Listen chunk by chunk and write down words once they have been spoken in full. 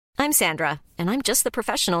I'm Sandra, and I'm just the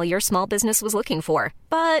professional your small business was looking for.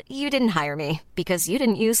 But you didn't hire me because you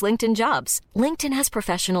didn't use LinkedIn Jobs. LinkedIn has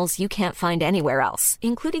professionals you can't find anywhere else,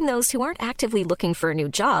 including those who aren't actively looking for a new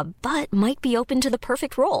job, but might be open to the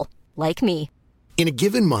perfect role, like me. In a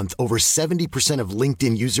given month, over 70% of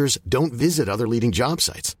LinkedIn users don't visit other leading job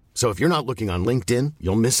sites. So if you're not looking on LinkedIn,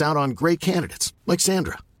 you'll miss out on great candidates like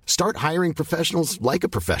Sandra. Start hiring professionals like a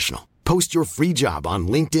professional. Post your free job on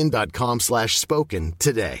linkedin.com/spoken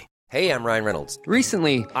today. Hey, I'm Ryan Reynolds.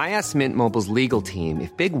 Recently, I asked Mint Mobile's legal team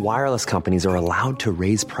if big wireless companies are allowed to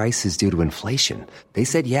raise prices due to inflation. They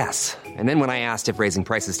said yes. And then when I asked if raising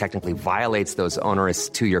prices technically violates those onerous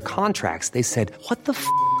two-year contracts, they said, "What the f***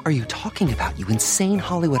 are you talking about, you insane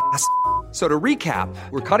Hollywood ass?" So to recap,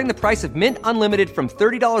 we're cutting the price of Mint Unlimited from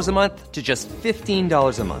 $30 a month to just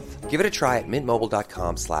 $15 a month. Give it a try at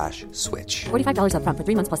mintmobile.com/switch. $45 up front for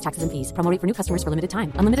 3 months plus taxes and fees. Promo rate for new customers for limited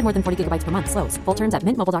time. Unlimited more than 40 gigabytes per month. Slows full terms at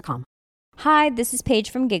mintmobile.com. Hi, this is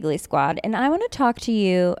Paige from Giggly Squad, and I want to talk to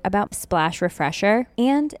you about Splash Refresher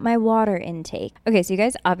and my water intake. Okay, so you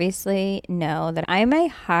guys obviously know that I'm a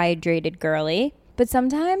hydrated girly, but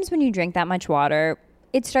sometimes when you drink that much water,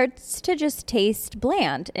 it starts to just taste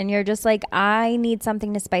bland, and you're just like, I need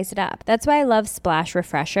something to spice it up. That's why I love Splash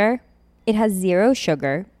Refresher. It has 0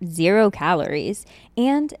 sugar, 0 calories,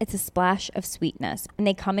 and it's a splash of sweetness. And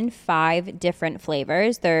they come in 5 different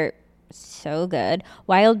flavors. They're so good.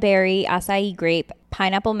 Wild berry, acai grape,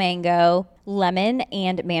 pineapple mango, lemon,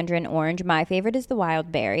 and mandarin orange. My favorite is the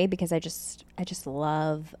wild berry because I just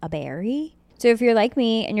love a berry. So if you're like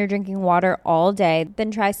me and you're drinking water all day,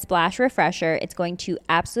 then try Splash Refresher. It's going to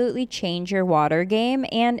absolutely change your water game,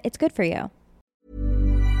 and it's good for you.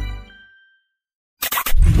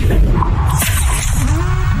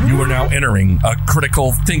 You are now entering a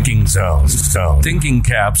critical thinking zone. Thinking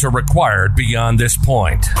caps are required beyond this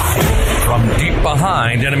point. From deep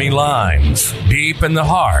behind enemy lines, deep in the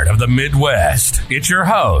heart of the Midwest, it's your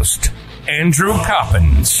host, Andrew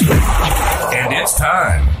Coppins. And it's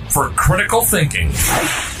time for Critical Thinking.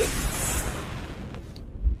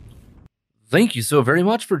 Thank you so very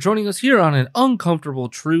much for joining us here on an Uncomfortable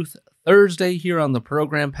Truth Thursday here on the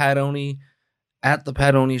program. Pat Oney at The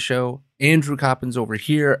Pat Oney Show. Andrew Coppins over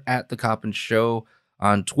here at The Coppins Show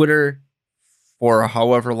on Twitter for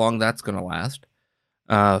however long that's going to last.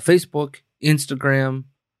 Facebook, Instagram,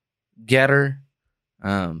 Getter.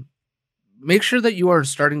 Make sure that you are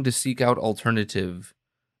starting to seek out alternative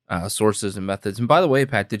sources and methods. And by the way,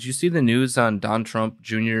 Pat, did you see the news on Don Trump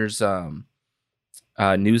Jr.'s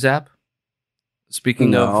news app?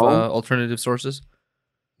 Speaking of alternative sources?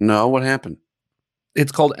 No, what happened?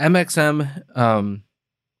 It's called MXM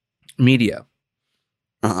Media.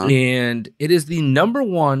 And it is the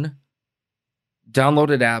 #1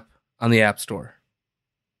 downloaded app on the App Store.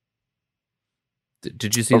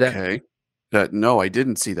 Did you see that? Okay. No, I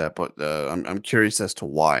didn't see that, but I'm curious as to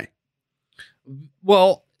why.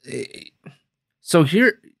 Well, so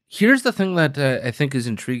here's the thing that I think is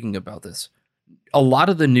intriguing about this. A lot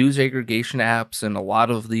of the news aggregation apps and a lot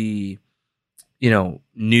of the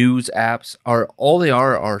news apps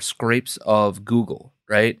are scrapes of Google,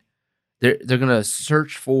 right? They're going to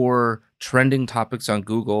search for trending topics on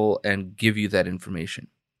Google and give you that information.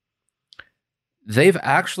 They've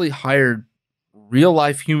actually hired real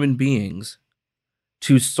life human beings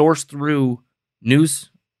to source through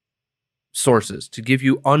news sources to give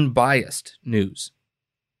you unbiased news.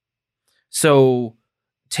 So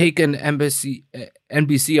take an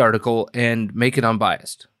NBC article and make it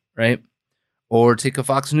unbiased, right? Or take a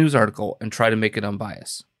Fox News article and try to make it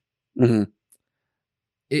unbiased. Mm-hmm.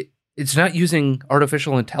 It's not using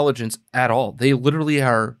artificial intelligence at all. They literally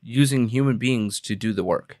are using human beings to do the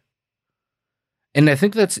work. And I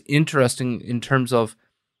think that's interesting in terms of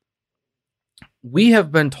we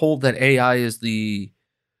have been told that AI is the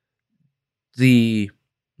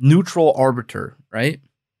neutral arbiter, right?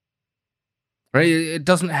 Right? It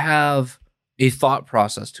doesn't have a thought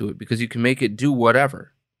process to it because you can make it do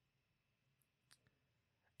whatever.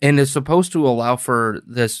 And it's supposed to allow for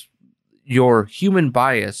your human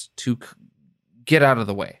bias to get out of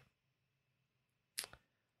the way.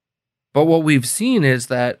 But what we've seen is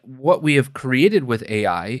that what we have created with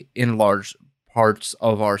AI in large parts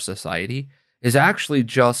of our society is actually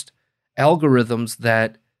just algorithms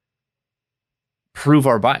that prove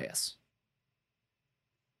our bias.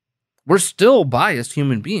 We're still biased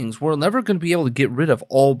human beings. We're never going to be able to get rid of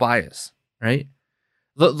all bias, right?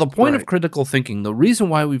 The point of critical thinking, the reason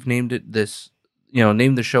why we've named it this,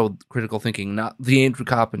 named the show Critical Thinking, not the Andrew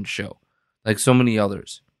Coppins Show, like so many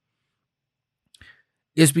others,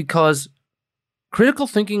 is because critical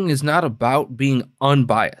thinking is not about being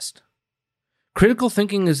unbiased. Critical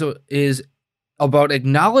thinking is about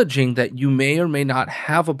acknowledging that you may or may not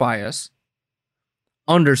have a bias,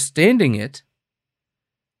 understanding it,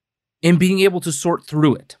 and being able to sort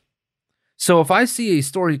through it. So if I see a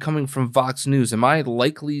story coming from Vox News,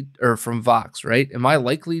 or from Vox, right? Am I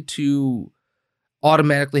likely to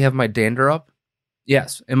automatically have my dander up?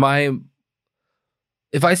 Yes.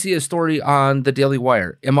 If I see a story on the Daily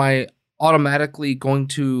Wire, am I automatically going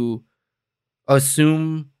to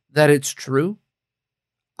assume that it's true?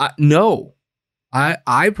 No.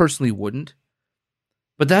 I personally wouldn't.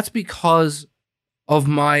 But that's because of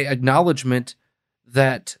my acknowledgement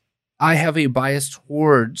that I have a bias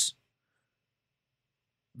towards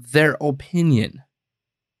their opinion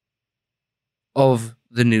of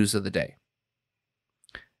the news of the day.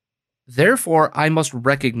 Therefore, I must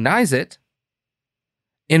recognize it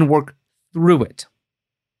and work through it.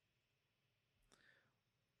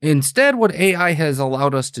 Instead, what AI has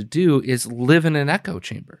allowed us to do is live in an echo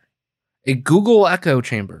chamber, a Google echo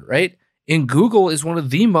chamber, right? And Google is one of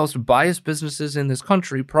the most biased businesses in this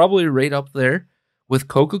country, probably right up there with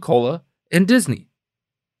Coca-Cola and Disney.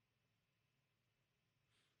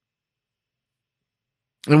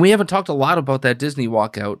 And we haven't talked a lot about that Disney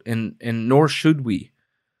walkout, and nor should we,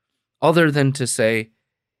 other than to say,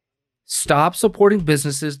 stop supporting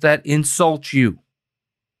businesses that insult you.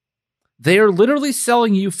 They are literally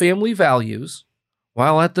selling you family values,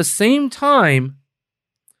 while at the same time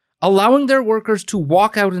allowing their workers to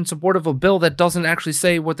walk out in support of a bill that doesn't actually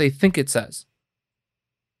say what they think it says.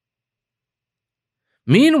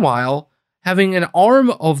 Meanwhile, having an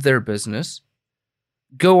arm of their business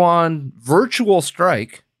go on virtual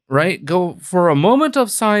strike, right? Go for a moment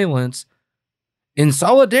of silence in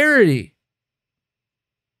solidarity.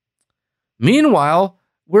 Meanwhile,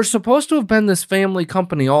 we're supposed to have been this family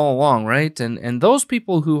company all along, right? And those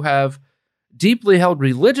people who have deeply held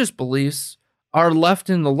religious beliefs are left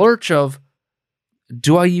in the lurch of,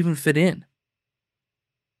 do I even fit in?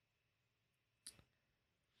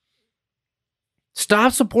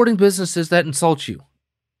 Stop supporting businesses that insult you.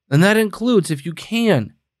 And that includes, if you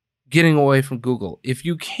can, getting away from Google. If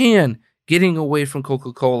you can, getting away from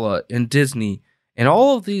Coca-Cola and Disney and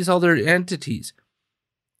all of these other entities.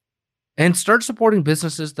 And start supporting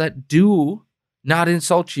businesses that do not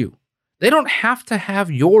insult you. They don't have to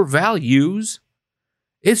have your values.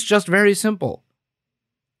 It's just very simple.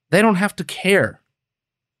 They don't have to care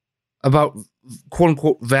about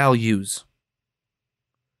quote-unquote values.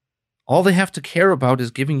 All they have to care about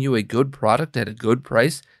is giving you a good product at a good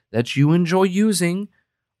price that you enjoy using,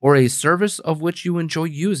 or a service of which you enjoy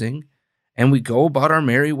using, and we go about our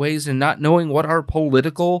merry ways and not knowing what our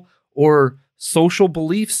political or social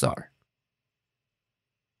beliefs are.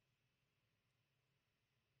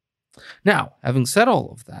 Now, having said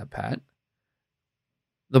all of that, Pat,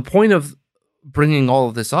 the point of bringing all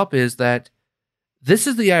of this up is that this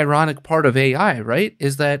is the ironic part of AI, right?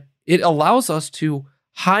 Is that it allows us to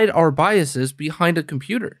hide our biases behind a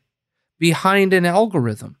computer, behind an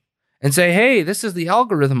algorithm, and say, hey, this is the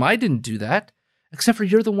algorithm. I didn't do that. Except for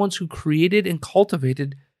you're the ones who created and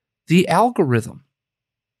cultivated the algorithm.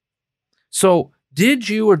 So did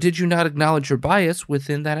you or did you not acknowledge your bias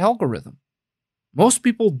within that algorithm? Most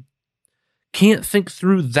people can't think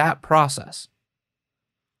through that process.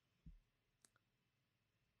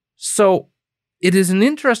 So it is an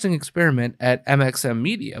interesting experiment at MXM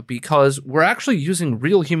Media because we're actually using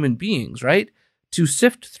real human beings, right, to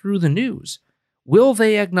sift through the news. Will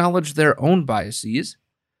they acknowledge their own biases?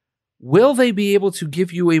 Will they be able to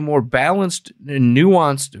give you a more balanced and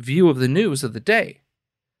nuanced view of the news of the day?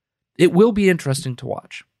 It will be interesting to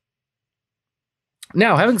watch.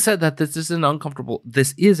 Now, having said that, this is an uncomfortable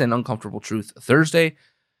truth Thursday.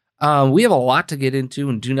 We have a lot to get into,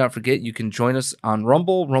 and do not forget, you can join us on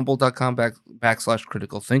Rumble,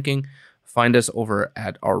 rumble.com/critical thinking. Find us over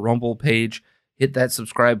at our Rumble page. Hit that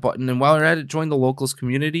subscribe button, and while you're at it, join the Locals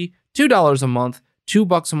community. $2 a month,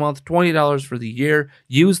 $2 a month, $20 for the year.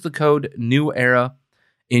 Use the code New Era,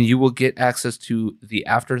 and you will get access to the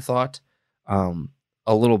Afterthought,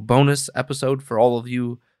 a little bonus episode for all of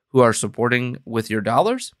you who are supporting with your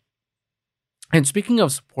dollars. And speaking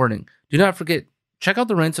of supporting, do not forget, check out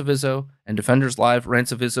the Rants of Izzo and Defenders Live.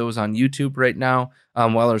 Rants of Izzo is on YouTube right now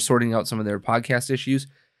while they're sorting out some of their podcast issues.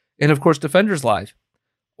 And of course, Defenders Live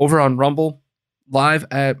over on Rumble, live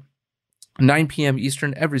at 9 p.m.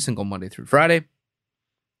 Eastern every single Monday through Friday.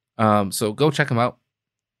 So go check them out.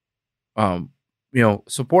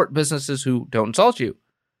 Support businesses who don't insult you.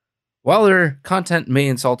 While their content may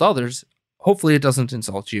insult others, hopefully it doesn't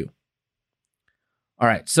insult you. All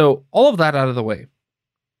right, so all of that out of the way.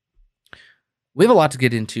 We have a lot to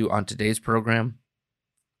get into on today's program.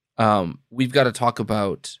 we've got to talk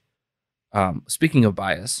about, speaking of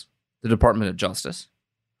bias, the Department of Justice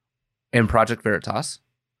and Project Veritas.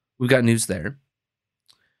 We've got news there.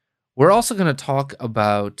 We're also going to talk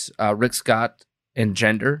about Rick Scott and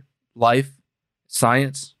gender, life,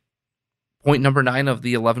 science, point number 9 of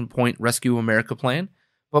the 11-point Rescue America plan.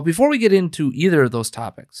 But before we get into either of those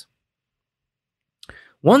topics,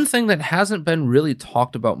 one thing that hasn't been really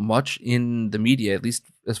talked about much in the media, at least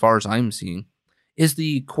as far as I'm seeing, is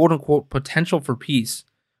the quote-unquote potential for peace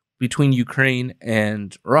between Ukraine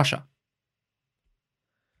and Russia.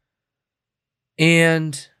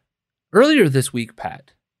 And earlier this week,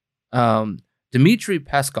 Pat, Dmitry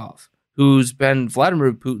Peskov, who's been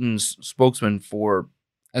Vladimir Putin's spokesman for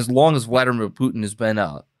as long as Vladimir Putin has been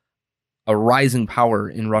a rising power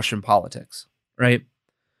in Russian politics, right?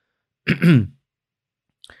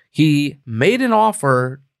 He made an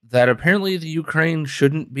offer that apparently the Ukraine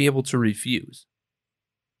shouldn't be able to refuse.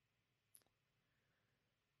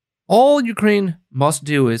 All Ukraine must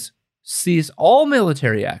do is cease all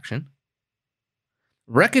military action,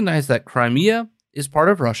 recognize that Crimea is part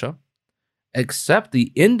of Russia, accept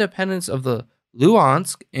the independence of the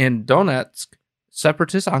Luhansk and Donetsk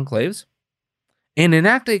separatist enclaves, and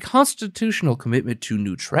enact a constitutional commitment to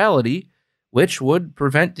neutrality, which would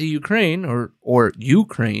prevent the Ukraine or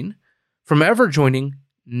Ukraine from ever joining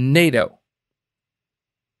NATO.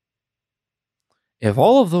 If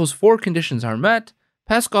all of those 4 conditions are met,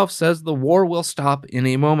 Peskov says the war will stop in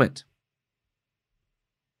a moment.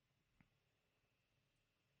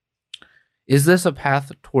 Is this a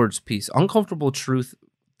path towards peace? Uncomfortable Truth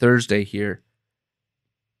Thursday here.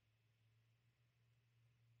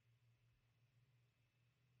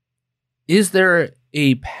 Is there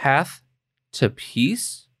a path to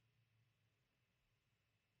peace?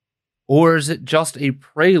 Or is it just a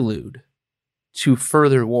prelude to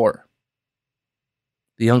further war?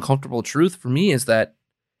 The uncomfortable truth for me is that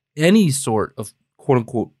any sort of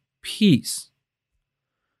quote-unquote peace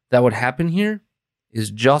that would happen here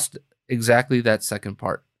is just exactly that second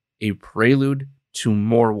part, a prelude to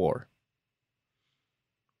more war.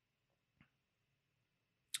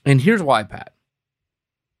 And here's why, Pat.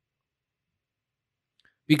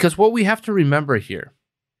 Because what we have to remember here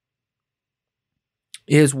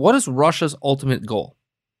is, what is Russia's ultimate goal?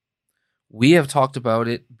 We have talked about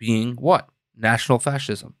it being what? National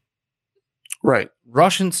fascism. Right.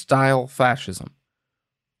 Russian-style fascism.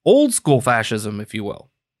 Old school fascism, if you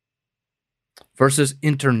will. Versus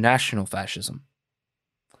international fascism.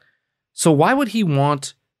 So why would he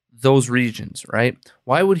want those regions, right?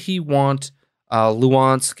 Why would he want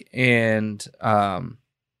Luhansk and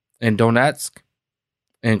Donetsk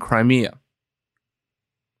and Crimea?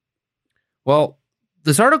 Well,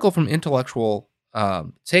 this article from Intellectual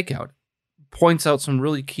Takeout points out some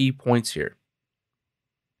really key points here.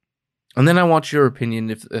 And then I want your opinion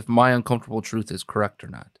if my uncomfortable truth is correct or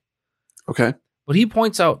not. Okay. But he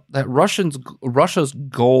points out that Russia's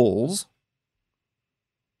goals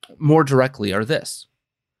more directly are this: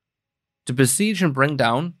 to besiege and bring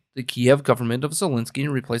down the Kiev government of Zelensky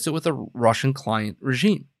and replace it with a Russian client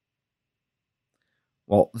regime.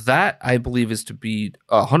 Well, that I believe is to be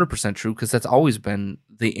 100% true, because that's always been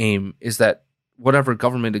the aim, is that whatever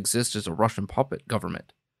government exists is a Russian puppet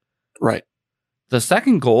government. Right. The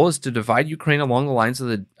second goal is to divide Ukraine along the lines of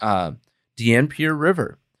the Dnieper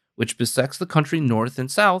River, which bisects the country north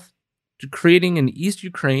and south, to creating an East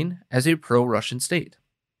Ukraine as a pro-Russian state.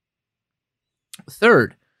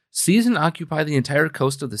 Third, seize and occupy the entire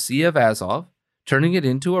coast of the Sea of Azov, turning it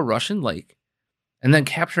into a Russian lake, and then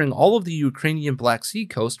capturing all of the Ukrainian Black Sea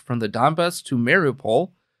coast from the Donbass to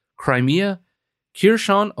Mariupol, Crimea,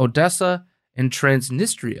 Kherson, Odessa, and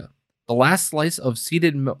Transnistria, the last slice of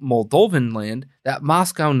ceded Moldovan land that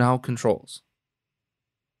Moscow now controls.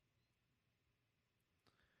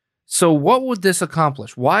 So what would this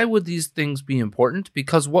accomplish? Why would these things be important?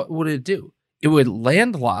 Because what would it do? It would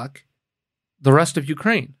landlock the rest of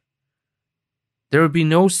Ukraine. There would be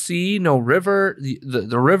no sea, no river,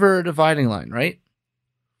 the river dividing line, right?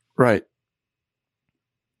 Right.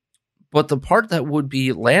 But the part that would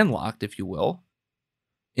be landlocked, if you will,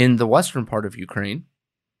 in the western part of Ukraine,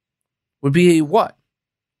 would be a what?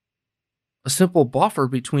 A simple buffer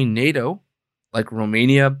between NATO, like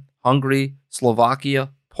Romania, Hungary,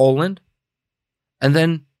 Slovakia, Poland, and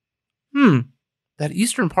then, that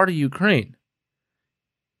eastern part of Ukraine.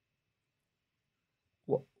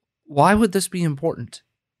 Why would this be important?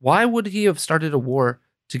 Why would he have started a war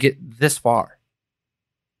to get this far?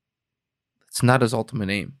 It's not his ultimate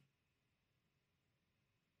aim.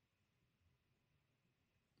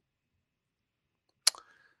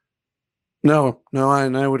 No,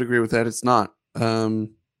 and I would agree with that. It's not.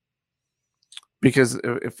 Because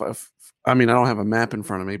if I mean, I don't have a map in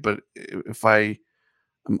front of me, but if I'm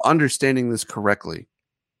understanding this correctly,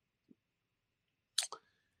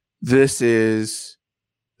 this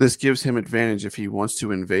gives him advantage if he wants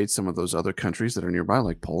to invade some of those other countries that are nearby,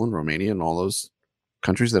 like Poland, Romania, and all those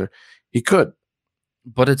countries he could.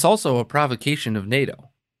 But it's also a provocation of NATO.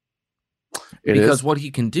 Because what he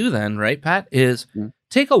can do then, right, Pat, is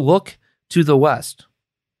take a look to the West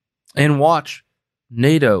and watch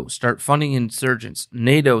NATO start funding insurgents,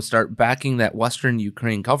 NATO start backing that Western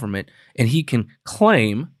Ukraine government, and he can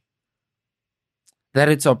claim that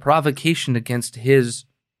it's a provocation against his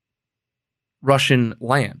Russian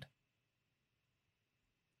land.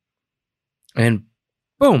 And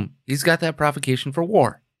boom, he's got that provocation for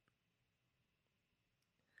war.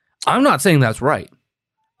 I'm not saying that's right.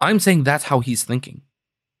 I'm saying that's how he's thinking.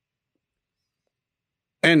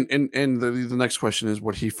 And the next question is,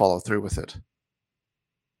 would he follow through with it?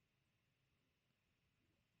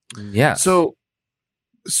 Yeah. So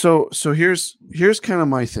here's kind of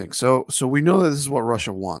my thing. So we know that this is what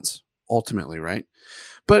Russia wants ultimately, right?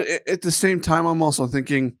 But at the same time, I'm also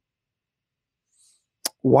thinking,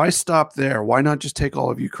 why stop there? Why not just take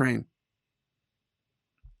all of Ukraine?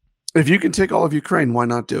 If you can take all of Ukraine, why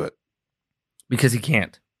not do it? Because he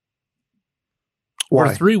can't. Why?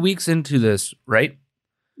 We're 3 weeks into this, right?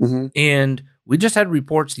 Mm-hmm. And we just had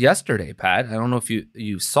reports yesterday, Pat. I don't know if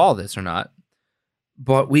you saw this or not,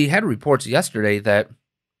 but we had reports yesterday that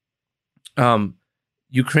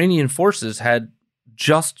Ukrainian forces had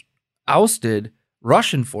just ousted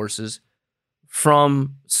Russian forces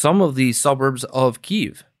from some of the suburbs of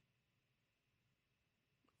Kyiv.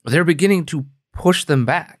 They're beginning to push them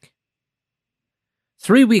back.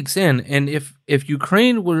 3 weeks in, and if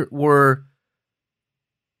Ukraine were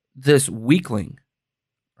this weakling,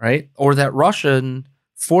 right, or that Russian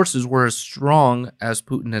forces were as strong as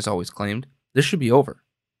Putin has always claimed, this should be over.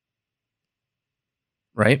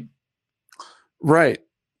 Right? Right.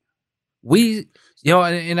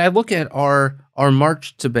 And I look at our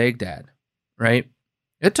march to Baghdad, right?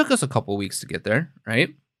 It took us a couple weeks to get there,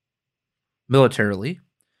 right? Militarily.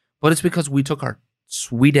 But it's because we took our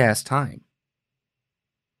sweet ass time.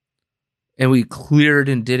 And we cleared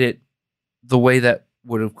and did it the way that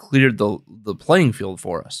would have cleared the playing field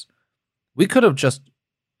for us. We could have just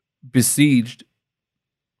besieged,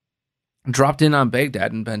 dropped in on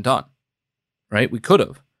Baghdad and been done, right? We could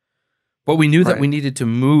have. But we knew that we needed to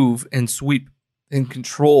move and sweep and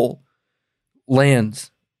control lands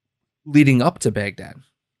leading up to Baghdad.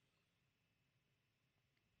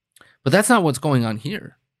 But that's not what's going on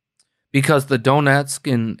here. Because the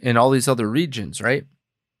Donetsk and all these other regions, right,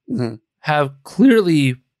 have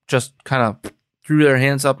clearly just kind of threw their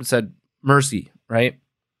hands up and said, mercy, right?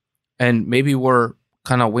 And maybe we're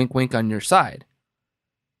kind of wink, wink on your side.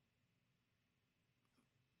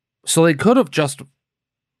 So they could have just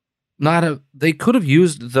they could have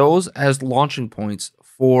used those as launching points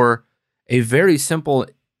for a very simple,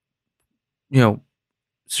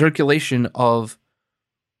 circulation of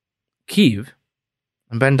Kyiv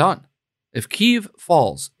and been done. If Kyiv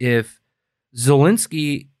falls, if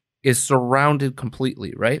Zelensky is surrounded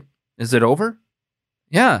completely, right? Is it over?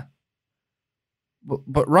 Yeah.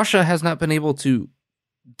 But Russia has not been able to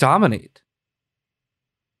dominate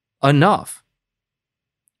enough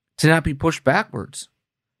to not be pushed backwards,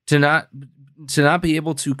 to not be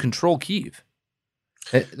able to control Kyiv.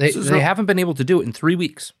 They haven't been able to do it in 3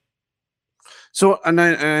 weeks. So, and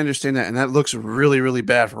I understand that, and that looks really, really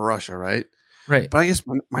bad for Russia, right? Right. But I guess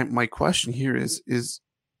my question here is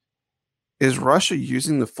Russia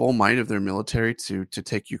using the full might of their military to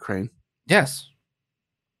take Ukraine? Yes.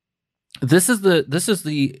 This is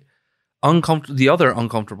the other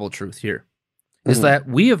uncomfortable truth here is that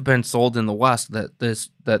we have been sold in the West that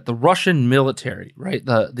the Russian military, right,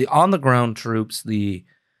 the on the ground troops,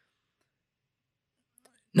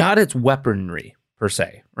 not its weaponry per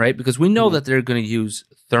se, right, because we know that they're going to use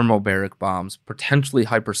thermobaric bombs, potentially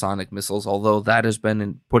hypersonic missiles, although that has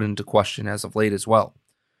been put into question as of late as well.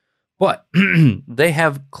 But they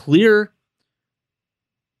have clear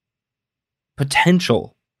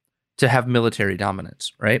potential to have military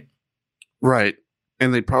dominance, right? Right.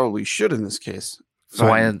 And they probably should in this case. So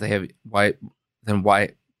why didn't they have why is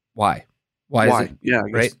it? Yeah,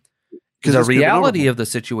 right? Because the reality of the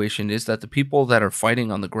situation is that the people that are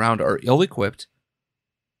fighting on the ground are ill-equipped,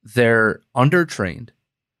 they're undertrained,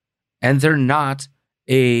 and they're not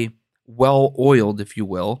a well-oiled, if you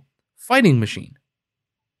will, fighting machine.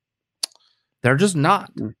 They're just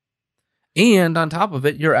not. And on top of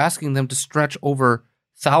it, you're asking them to stretch over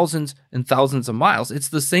thousands and thousands of miles. It's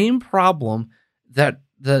the same problem that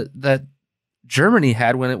Germany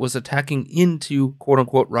had when it was attacking into quote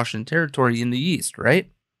unquote Russian territory in the east, right?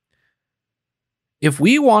 If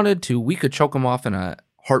we wanted to, we could choke them off in a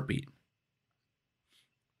heartbeat.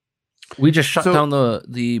 We just shut down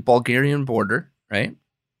the Bulgarian border, right?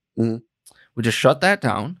 Mm-hmm. We just shut that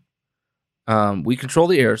down. We control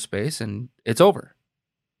the airspace and it's over.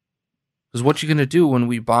 Because what you going to do when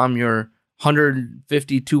we bomb your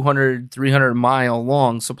 150, 200, 300 mile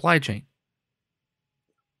long supply chain?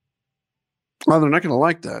 Well, they're not going to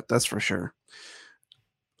like that. That's for sure.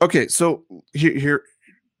 Okay, so here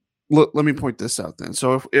let me point this out then.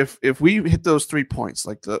 So if we hit those 3 points,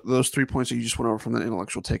 like those 3 points that you just went over from the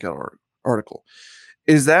intellectual takeout article,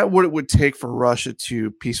 is that what it would take for Russia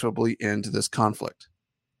to peacefully end this conflict?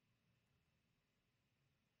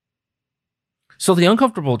 So the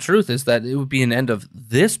uncomfortable truth is that it would be an end of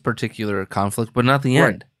this particular conflict, but not the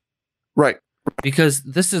end. Right. Because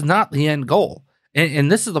this is not the end goal.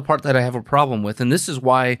 And this is the part that I have a problem with. And this is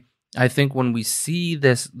why I think when we see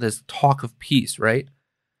this talk of peace, right?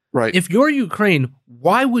 Right. If you're Ukraine,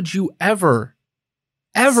 why would you ever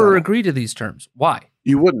agree to these terms? Why?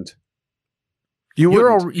 You wouldn't.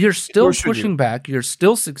 You're still pushing back. You're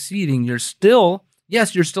still succeeding. You're still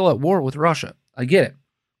at war with Russia. I get it.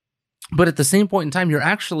 But at the same point in time, you're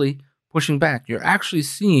actually pushing back. You're actually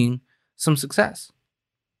seeing some success.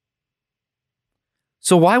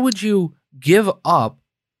 So why would you give up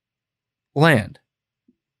land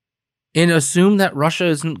and assume that Russia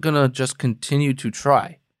isn't going to just continue to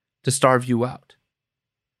try to starve you out?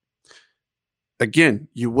 Again,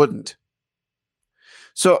 you wouldn't.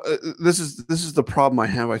 So this is the problem I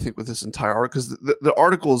have, I think, with this entire article, because the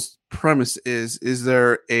article's premise is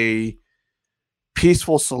there a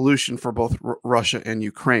peaceful solution for both Russia and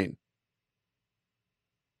Ukraine?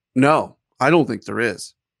 No, I don't think there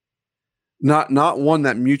is. Not one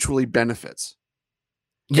that mutually benefits.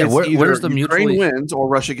 Yeah, where's the Ukraine wins or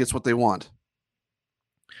Russia gets what they want?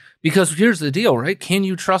 Because here's the deal, right? Can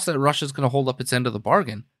you trust that Russia's going to hold up its end of the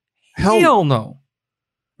bargain? Hell no.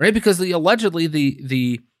 Right? Because allegedly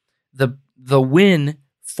the win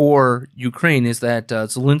for Ukraine is that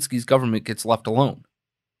Zelensky's government gets left alone.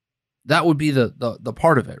 That would be the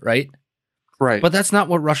part of it, right? Right. But that's not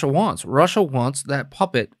what Russia wants. Russia wants that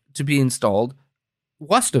puppet to be installed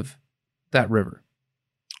west of that river.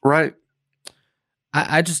 Right.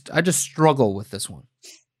 I just struggle with this one.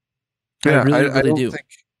 Yeah, I really do.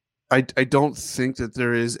 I don't think that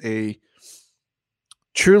there is a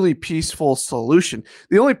truly peaceful solution.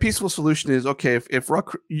 The only peaceful solution is, okay, if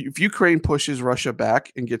Ukraine pushes Russia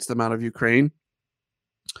back and gets them out of Ukraine,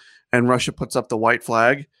 and Russia puts up the white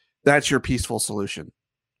flag, that's your peaceful solution.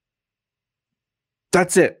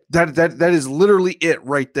 That's it. That is literally it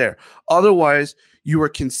right there. Otherwise, you are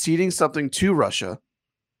conceding something to Russia.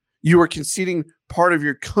 You are conceding part of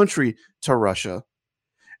your country to Russia.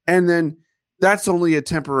 And then that's only a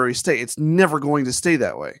temporary state. It's never going to stay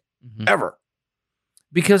that way. Mm-hmm. Ever.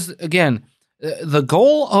 Because, again, the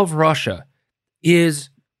goal of Russia is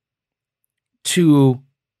to,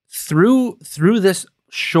 through this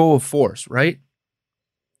show of force, right,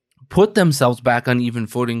 put themselves back on even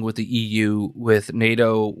footing with the EU, with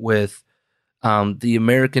NATO, with the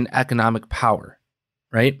American economic power,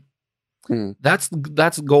 right? Hmm. That's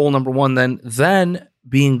goal number one. Then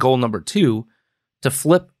being goal number two, to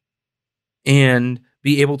flip and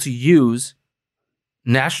be able to use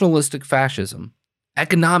nationalistic fascism,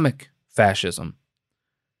 economic fascism,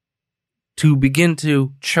 to begin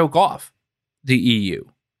to choke off the EU,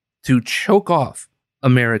 to choke off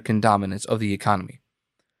American dominance of the economy.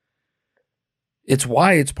 It's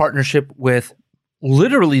why its partnership with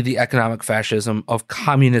literally the economic fascism of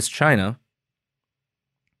communist China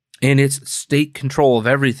and its state control of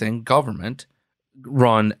everything, government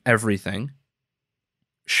run everything.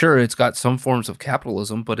 Sure, it's got some forms of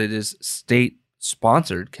capitalism, but it is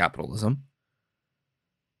state-sponsored capitalism.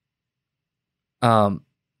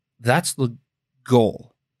 That's the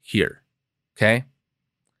goal here, okay?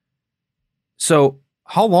 So,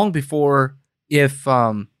 how long before, if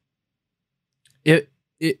the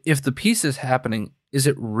peace is happening, is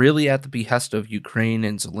it really at the behest of Ukraine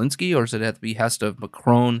and Zelensky, or is it at the behest of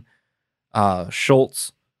Macron,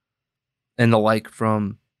 Schultz, and the like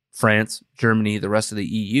from France, Germany, the rest of the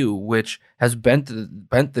EU, which has bent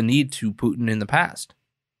the need to Putin in the past,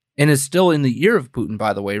 and is still in the ear of Putin,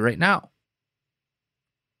 by the way, right now?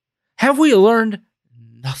 Have we learned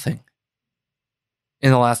nothing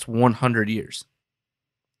in the last 100 years?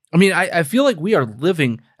 I mean, I feel like we are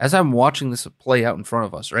living, as I'm watching this play out in front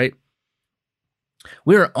of us, right?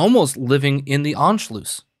 We are almost living in the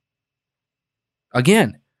Anschluss.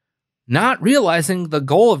 Again, not realizing the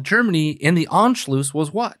goal of Germany in the Anschluss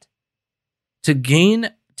was what? to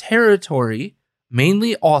gain territory,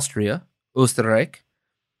 mainly Austria, Österreich,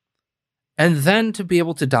 and then to be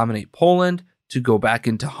able to dominate Poland, to go back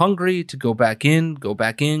into Hungary, to go back in, go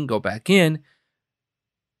back in, go back in.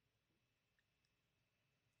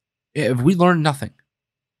 If we learned nothing,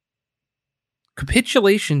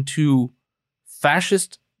 capitulation to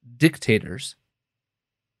fascist dictators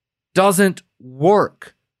doesn't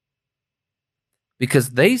work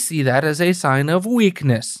because they see that as a sign of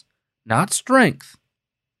weakness, not strength.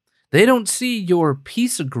 They don't see your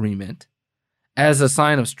peace agreement as a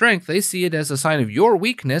sign of strength. They see it as a sign of your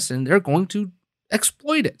weakness, and they're going to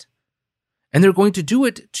exploit it. And they're going to do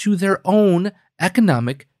it to their own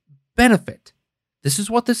economic benefit. This is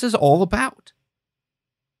what this is all about.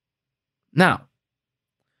 Now,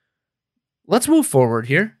 let's move forward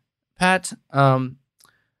here, Pat,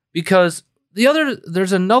 because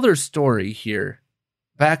there's another story here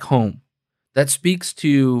back home that speaks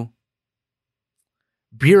to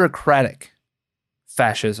bureaucratic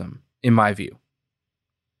fascism, in my view.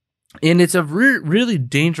 And it's a really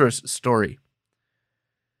dangerous story.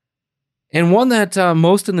 And one that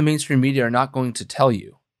most in the mainstream media are not going to tell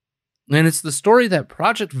you. And it's the story that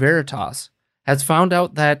Project Veritas has found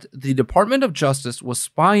out that the Department of Justice was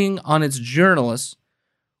spying on its journalists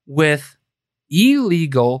with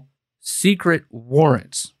illegal secret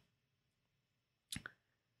warrants.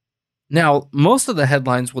 Now, most of the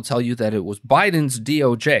headlines will tell you that it was Biden's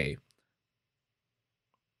DOJ.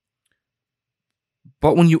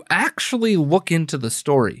 But when you actually look into the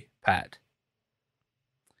story, Pat,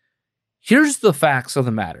 here's the facts of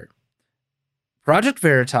the matter. Project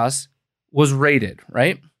Veritas was raided,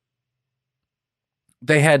 right?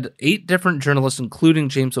 They had 8 different journalists, including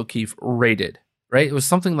James O'Keefe, raided, right? It was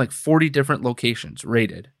something like 40 different locations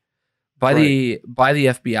raided by the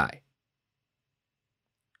FBI.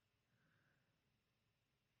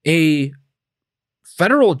 A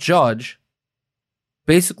federal judge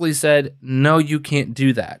basically said, no, you can't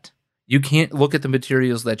do that. You can't look at the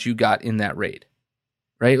materials that you got in that raid,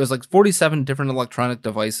 right? It was like 47 different electronic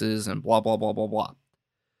devices and blah, blah, blah, blah, blah.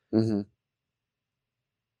 Mm-hmm.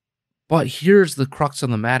 But here's the crux of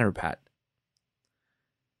the matter, Pat.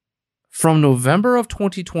 From November of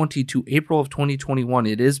 2020 to April of 2021,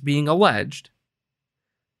 it is being alleged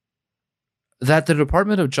that the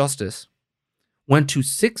Department of Justice went to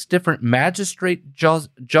 6 different magistrate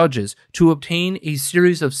judges to obtain a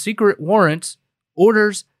series of secret warrants,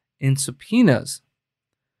 orders, and subpoenas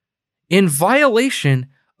in violation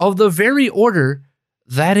of the very order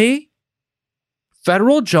that a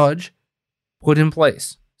federal judge put in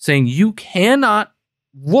place, saying you cannot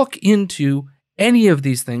look into any of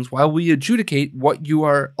these things while we adjudicate what you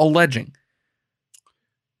are alleging.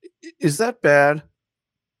 Is that bad?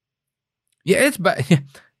 Yeah, it's bad.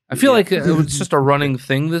 I feel like it was just a running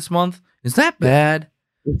thing this month. Is that bad?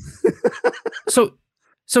 So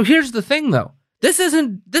here's the thing, though. This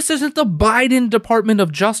isn't the Biden Department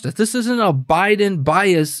of Justice. This isn't a Biden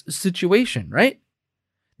bias situation, right?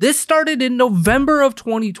 This started in November of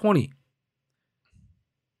 2020.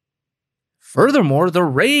 Furthermore, the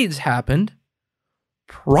raids happened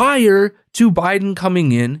prior to Biden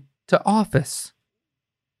coming in to office.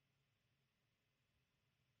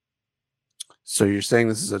 So you're saying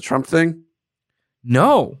this is a Trump thing?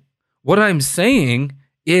 No. What I'm saying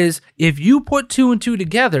is if you put 2 and 2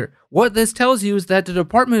 together, what this tells you is that the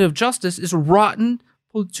Department of Justice is rotten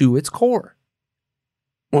to its core.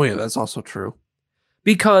 Oh, yeah, that's also true.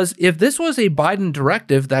 Because if this was a Biden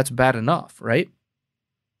directive, that's bad enough, right?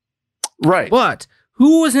 Right. But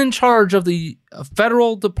who was in charge of the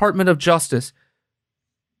Federal Department of Justice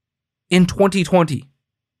in 2020?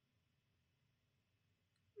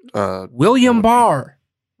 William Barr,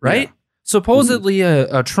 right? Yeah. Supposedly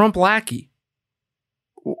a Trump lackey.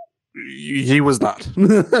 He was not.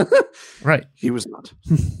 Right. He was not.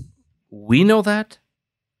 We know that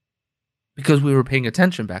because we were paying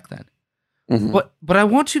attention back then. Mm-hmm. But I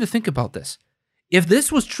want you to think about this. If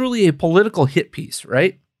this was truly a political hit piece,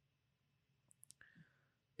 right?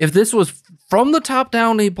 If this was from the top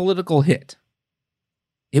down a political hit,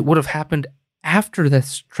 it would have happened after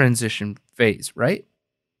this transition phase, right?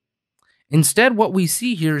 Instead, what we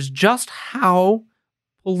see here is just how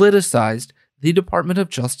politicized the Department of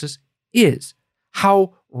Justice is,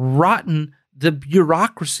 how rotten the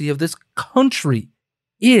bureaucracy of this country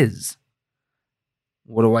is.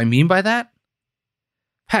 What do I mean by that?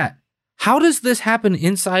 Pat, how does this happen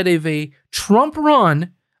inside of a Trump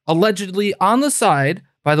run, allegedly on the side,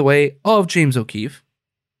 by the way, of James O'Keefe,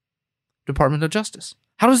 Department of Justice?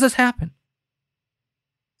 How does this happen?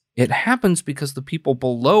 It happens because the people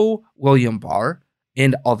below William Barr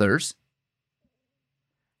and others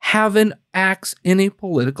have an axe in a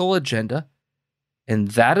political agenda, and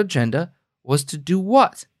that agenda was to do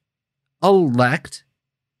what? Elect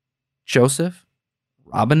Joseph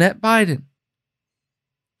Robinette Biden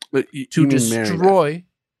to destroy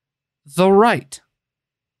the right.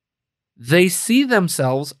 They see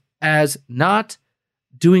themselves as not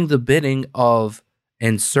doing the bidding of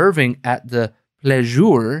and serving at the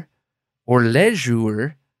pleasure or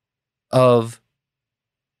leisure of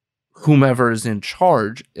whomever is in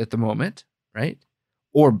charge at the moment, right?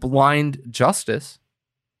 Or blind justice.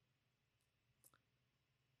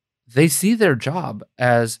 They see their job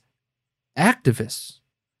as activists.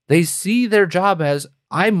 They see their job as,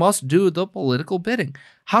 I must do the political bidding.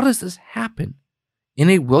 How does this happen in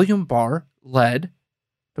a William Barr-led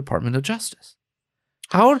Department of Justice?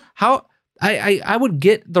 How I would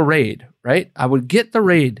get the raid, right? I would get the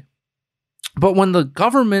raid. But when the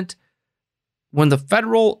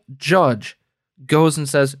federal judge goes and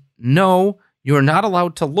says, no, you're not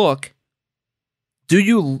allowed to look,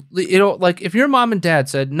 like if your mom and dad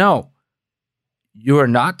said, no, you are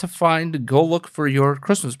not to go look for your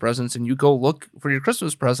Christmas presents, and you go look for your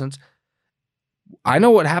Christmas presents. I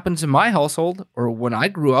know what happens in my household, or when I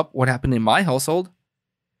grew up, what happened in my household.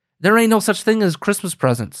 There ain't no such thing as Christmas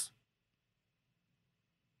presents.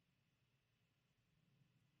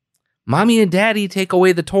 Mommy and daddy take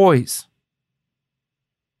away the toys.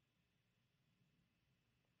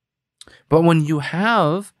 But when you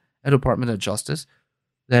have a Department of Justice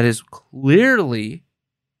that is clearly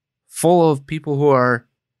full of people who are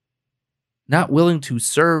not willing to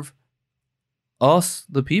serve us,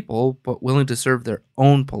 the people, but willing to serve their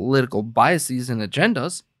own political biases and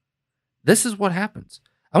agendas, this is what happens.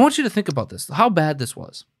 I want you to think about this, how bad this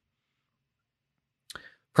was.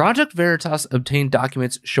 Project Veritas obtained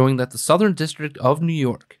documents showing that the Southern District of New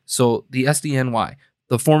York, so the SDNY,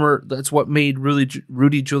 that's what made Rudy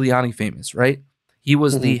Giuliani famous, right? He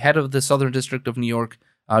was the head of the Southern District of New York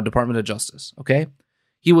Department of Justice, okay?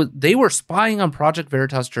 They were spying on Project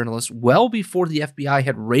Veritas journalists well before the FBI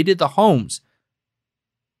had raided the homes,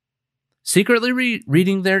 secretly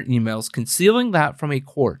reading their emails, concealing that from a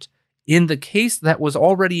court in the case that was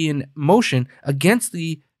already in motion against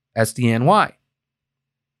the SDNY.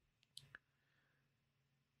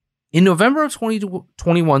 In November of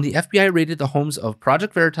 2021, the FBI raided the homes of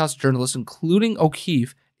Project Veritas journalists, including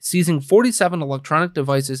O'Keefe, seizing 47 electronic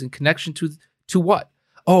devices in connection to what?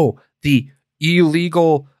 Oh, the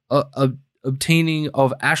illegal obtaining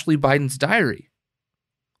of Ashley Biden's diary,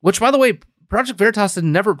 which, by the way, Project Veritas had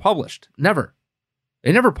never published. Never.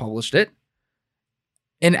 They never published it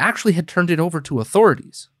and actually had turned it over to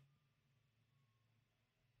authorities.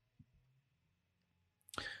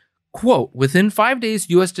 Quote, within 5 days,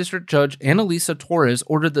 U.S. District Judge Annalisa Torres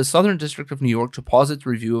ordered the Southern District of New York to pause its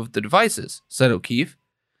review of the devices, said O'Keefe,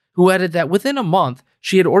 who added that within a month,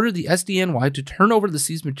 she had ordered the SDNY to turn over the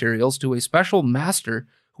seized materials to a special master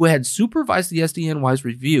who had supervised the SDNY's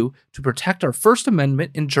review to protect our First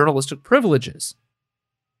Amendment and journalistic privileges.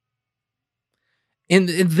 And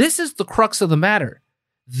this is the crux of the matter.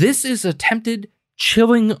 This is attempted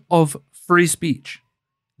chilling of free speech.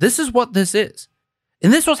 This is what this is.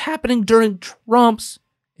 And this was happening during Trump's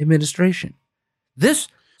administration. This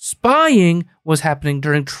spying was happening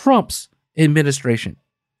during Trump's administration.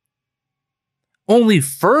 Only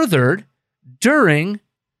furthered during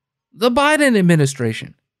the Biden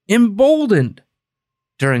administration. Emboldened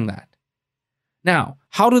during that. Now,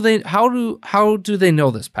 how do they know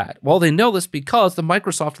this, Pat? Well, they know this because the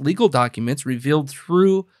Microsoft legal documents revealed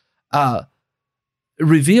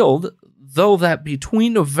though that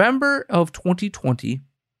between November of 2020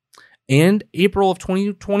 and April of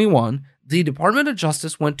 2021, the Department of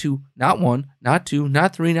Justice went to not one, not two,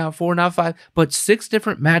 not three, not four, not five, but 6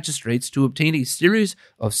 different magistrates to obtain a series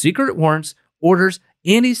of secret warrants, orders,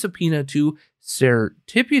 and a subpoena to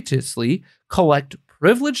surreptitiously collect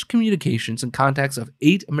privileged communications and contacts of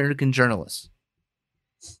 8 American journalists.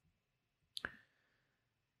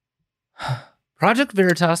 Project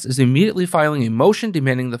Veritas is immediately filing a motion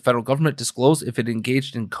demanding the federal government disclose if it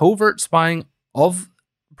engaged in covert spying of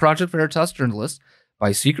Project Veritas journalists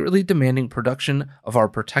by secretly demanding production of our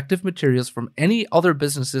protective materials from any other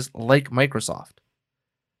businesses like Microsoft.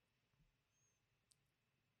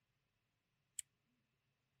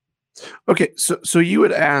 Okay, so you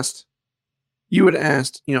had asked,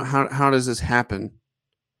 how does this happen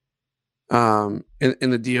in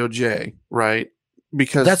the DOJ, right?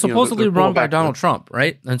 Because that's supposedly run by Donald Trump,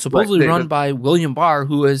 right? And supposedly run by William Barr,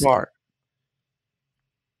 who is Barr.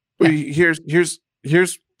 Yeah.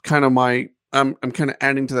 Here's kind of my I'm kind of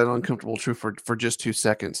adding to that uncomfortable truth for just 2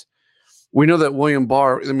 seconds. We know that William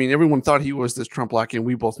Barr, I mean, everyone thought he was this Trump lackey, and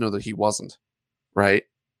we both know that he wasn't, right?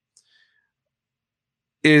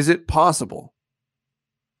 Is it possible,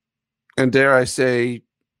 and dare I say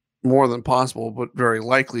more than possible, but very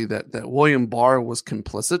likely, that William Barr was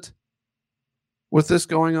complicit with this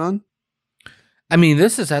going on? I mean,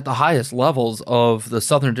 this is at the highest levels of the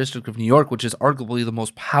Southern District of New York, which is arguably the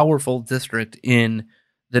most powerful district in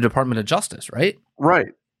the Department of Justice, right? Right.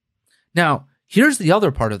 Now, here's the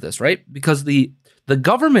other part of this, right? Because the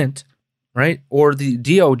government, right, or the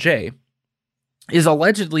DOJ is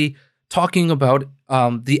allegedly talking about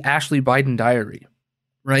the Ashley Biden diary,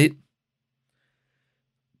 right?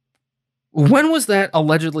 When was that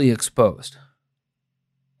allegedly exposed?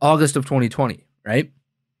 August of 2020, right?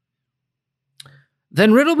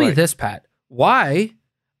 Then riddle me this, Pat. Why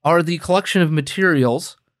are the collection of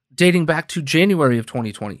materials dating back to January of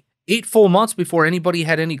 2020, 8 full months before anybody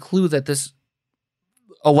had any clue that this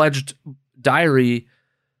alleged diary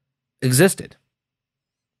existed?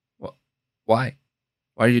 Well, why?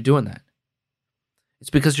 Why are you doing that? It's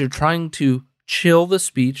because you're trying to chill the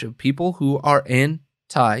speech of people who are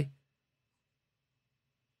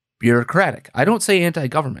anti-bureaucratic. I don't say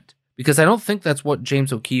anti-government, because I don't think that's what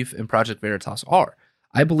James O'Keefe and Project Veritas are.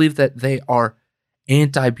 I believe that they are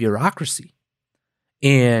anti-bureaucracy.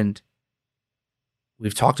 And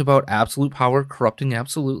we've talked about absolute power corrupting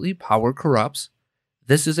absolutely. Power corrupts.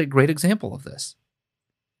 This is a great example of this.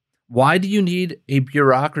 Why do you need a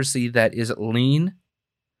bureaucracy that is lean?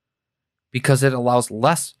 Because it allows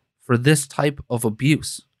less for this type of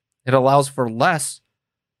abuse. It allows for less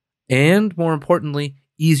and, more importantly,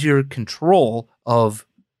 easier control of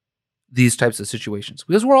these types of situations.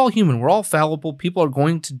 Because we're all human. We're all fallible. People are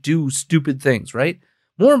going to do stupid things, right?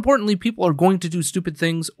 More importantly, people are going to do stupid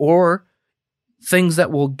things or things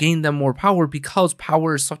that will gain them more power, because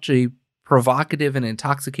power is such a provocative and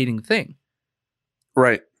intoxicating thing.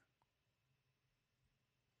 Right.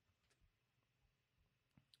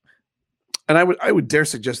 And I would dare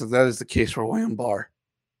suggest that is the case for William Barr.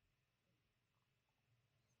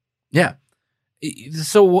 Yeah.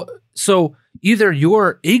 So either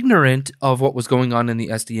you're ignorant of what was going on in the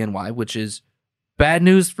SDNY, which is bad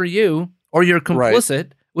news for you, or you're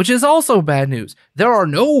complicit, which is also bad news. There are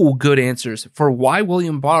no good answers for why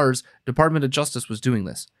William Barr's Department of Justice was doing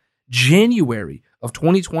this. January of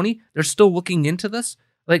 2020, they're still looking into this.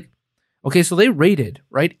 Like, okay, so they raided,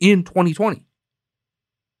 right, in 2020.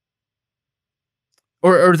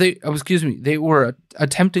 Or they were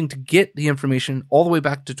attempting to get the information all the way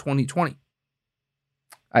back to 2020.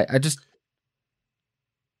 I just...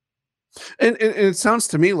 And it sounds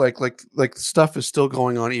to me like stuff is still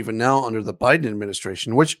going on even now under the Biden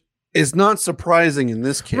administration, which is not surprising in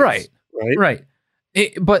this case. Right.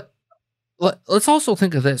 But let's also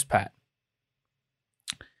think of this, Pat.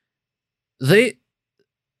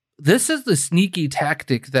 This is the sneaky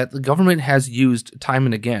tactic that the government has used time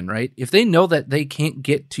and again, right? If they know that they can't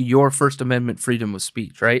get to your First Amendment freedom of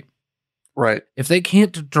speech, right? Right. If they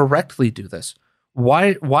can't directly do this,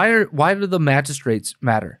 why do the magistrates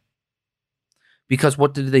matter? Because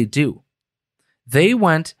what did they do? They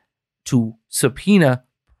went to subpoena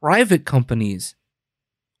private companies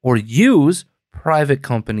or use private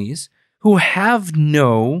companies who have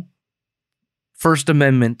no First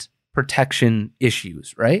Amendment protection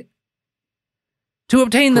issues, right? To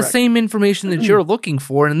obtain the same information that you're looking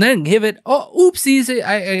for and then give it, oopsies,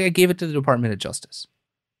 I gave it to the Department of Justice.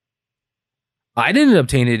 I didn't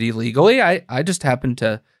obtain it illegally. I just happened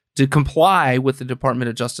to comply with the Department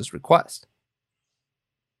of Justice request.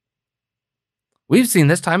 We've seen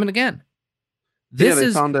this time and again.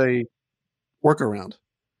 They found a workaround.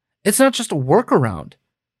 It's not just a workaround.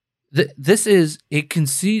 This is a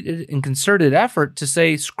conceited and concerted effort to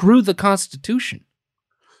say, screw the Constitution.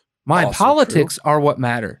 My Also politics true. are what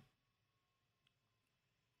matter.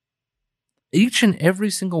 Each and every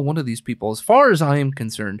single one of these people, as far as I am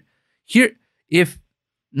concerned, here, if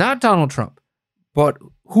not Donald Trump, but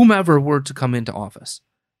whomever were to come into office,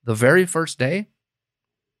 the very first day,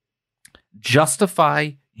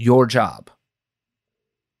 justify your job.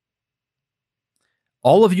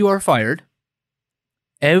 All of you are fired.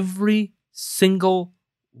 Every single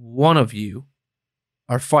one of you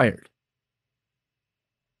are fired.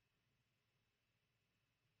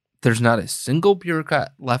 There's not a single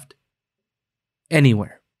bureaucrat left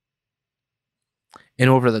anywhere. And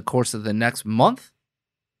over the course of the next month,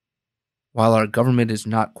 while our government is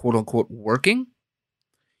not quote unquote working,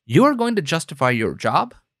 you are going to justify your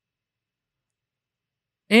job.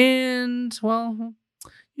 And, well,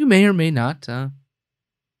 you may or may not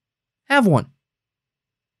have one.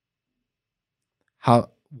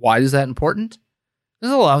 Why is that important?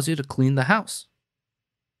 This allows you to clean the house.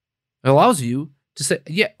 It allows you to say,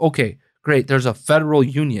 yeah, okay, great. There's a federal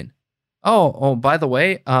union. Oh, by the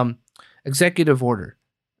way, executive order.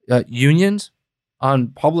 Unions on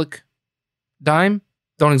public dime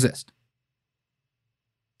don't exist.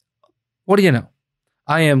 What do you know?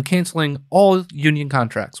 I am canceling all union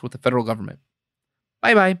contracts with the federal government.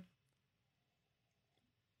 Bye-bye.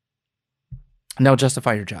 Now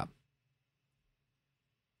justify your job.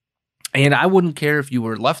 And I wouldn't care if you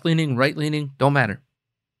were left-leaning, right-leaning, don't matter.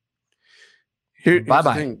 Here's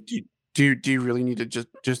Bye-bye. the thing. Do you really need to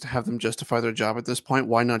just have them justify their job at this point?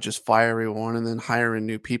 Why not just fire everyone and then hire in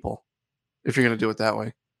new people if you're going to do it that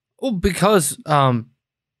way? Well, because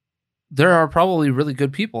there are probably really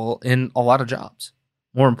good people in a lot of jobs.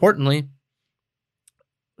 More importantly,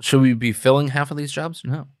 should we be filling half of these jobs?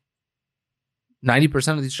 No.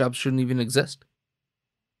 90% of these jobs shouldn't even exist.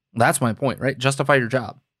 That's my point, right? Justify your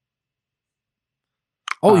job.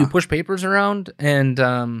 Oh, you push papers around and,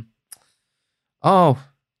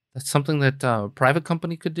 that's something that a private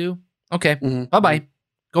company could do? Okay, bye-bye.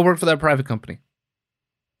 Go work for that private company.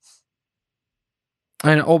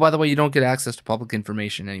 And, oh, by the way, you don't get access to public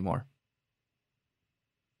information anymore.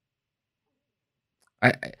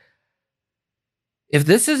 If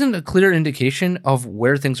this isn't a clear indication of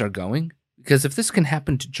where things are going, because if this can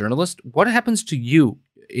happen to journalists, what happens to you,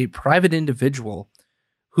 a private individual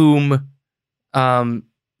whom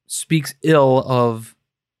speaks ill of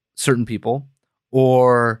certain people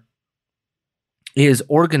or is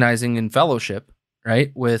organizing in fellowship,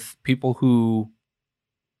 right, with people who...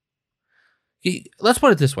 Let's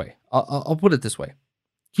put it this way. I'll put it this way.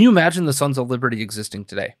 Can you imagine the Sons of Liberty existing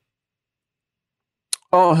today?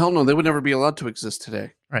 Oh, hell no. They would never be allowed to exist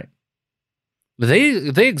today. Right.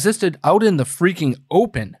 They existed out in the freaking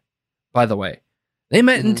open, by the way. They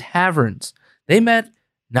met in taverns. They met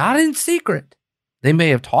not in secret. They may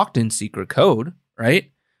have talked in secret code,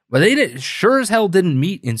 right? But they sure as hell didn't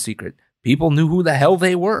meet in secret. People knew who the hell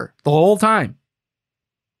they were the whole time.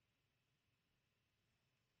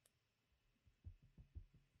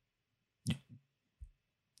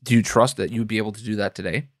 Do you trust that you'd be able to do that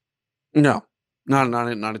today? No,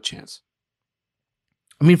 not a chance.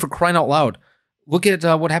 I mean, for crying out loud, look at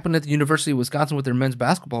what happened at the University of Wisconsin with their men's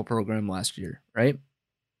basketball program last year, right?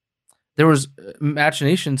 There was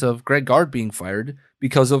machinations of Greg Gard being fired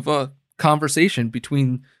because of a conversation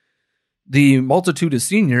between the multitude of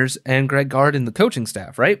seniors and Greg Gard and the coaching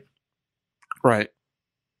staff, right? Right.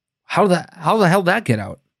 How the hell did that get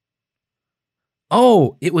out?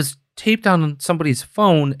 Oh, it was taped on somebody's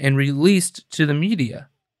phone and released to the media.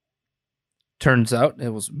 Turns out it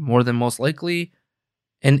was more than most likely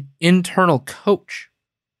an internal coach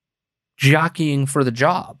jockeying for the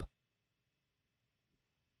job.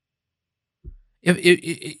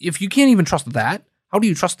 If you can't even trust that, how do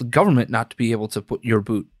you trust the government not to be able to put your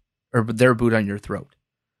boot or their boot on your throat?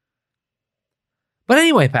 But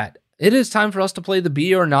anyway, Pat, it is time for us to play the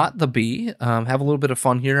Be or Not the Be. Have a little bit of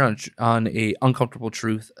fun here on a Uncomfortable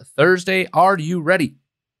Truth Thursday. Are you ready?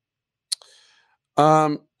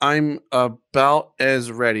 I'm about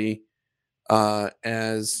as ready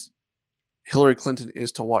as Hillary Clinton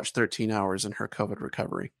is to watch 13 hours in her COVID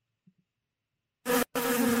recovery.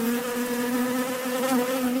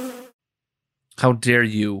 How dare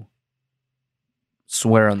you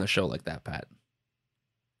swear on the show like that, Pat?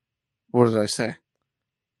 What did I say?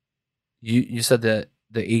 You said the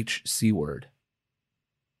HC word.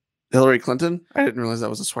 Hillary Clinton? I didn't realize that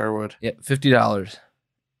was a swear word. Yeah, $50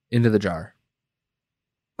 into the jar.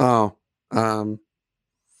 Oh,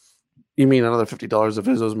 you mean another $50 of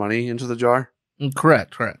Izzo's money into the jar?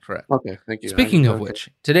 Correct. Okay, thank you. Speaking of which,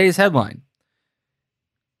 today's headline.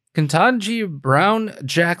 Ketanji Brown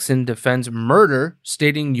Jackson defends murder,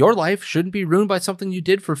 stating your life shouldn't be ruined by something you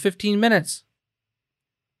did for 15 minutes.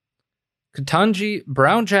 Ketanji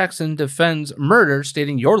Brown Jackson defends murder,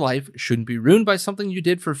 stating your life shouldn't be ruined by something you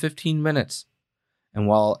did for 15 minutes. And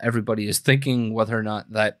while everybody is thinking whether or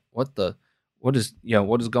not that what is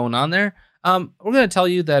going on there, we're going to tell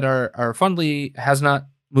you that our Fundly has not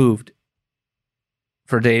moved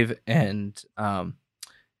for Dave and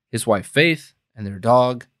his wife Faith and their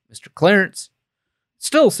dog, Mr. Clarence,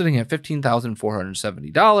 still sitting at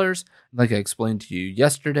 $15,470. Like I explained to you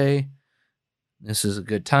yesterday, this is a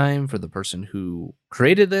good time for the person who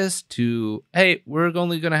created this to, hey, we're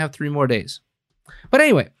only going to have 3 more days. But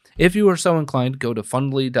anyway, if you are so inclined, go to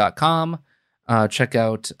fundly.com. Check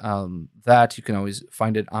out that. You can always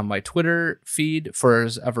find it on my Twitter feed for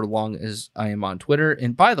as ever long as I am on Twitter.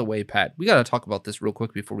 And by the way, Pat, we got to talk about this real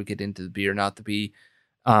quick before we get into the Be or Not the Be.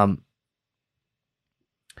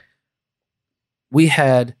 We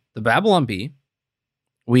had the Babylon Bee,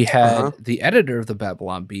 We had the editor of the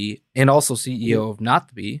Babylon Bee and also CEO of Not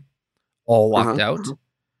the Bee all locked out.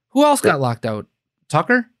 Who else got locked out?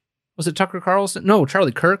 Tucker? Was it Tucker Carlson? No,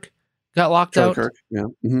 Charlie Kirk got locked out. Kirk, yeah.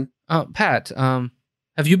 Pat,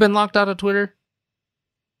 have you been locked out of Twitter?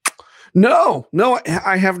 No,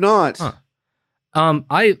 I have not. Huh.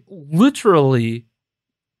 I literally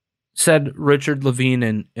said Richard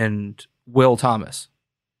Levine and Will Thomas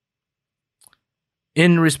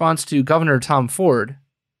in response to Governor Tom Ford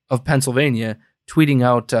of Pennsylvania tweeting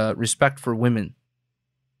out respect for women.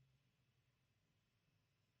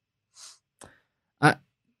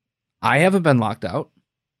 I haven't been locked out.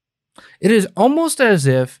 It is almost as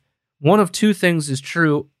if one of two things is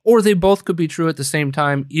true, or they both could be true at the same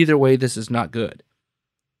time. Either way, this is not good.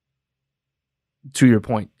 To your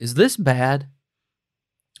point, is this bad?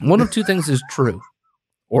 One of two things is true,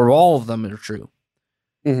 or all of them are true.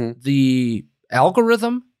 Mm-hmm. The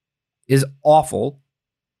algorithm is awful,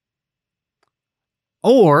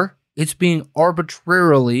 or it's being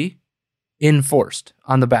arbitrarily enforced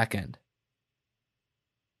on the back end.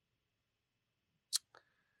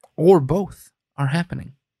 Or both are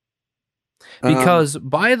happening. Because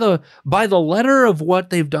by the letter of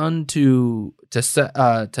what they've done to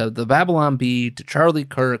the Babylon Bee, to Charlie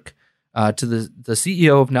Kirk, to the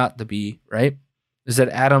CEO of Not the Bee, right? Is that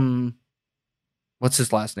Adam? What's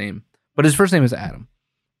his last name? But his first name is Adam.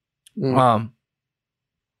 Mm.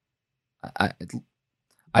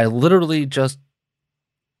 I literally just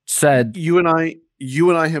said you and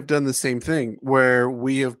I have done the same thing where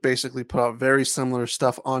we have basically put out very similar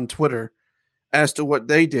stuff on Twitter as to what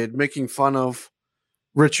they did, making fun of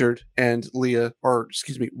Richard and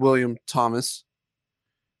William Thomas,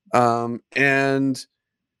 and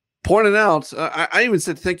pointed out. I even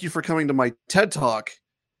said thank you for coming to my TED Talk,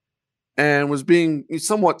 and was being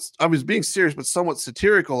I was being serious but somewhat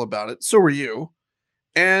satirical about it. So were you,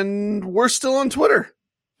 and we're still on Twitter.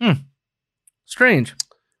 Strange,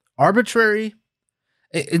 arbitrary.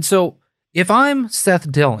 And so if I'm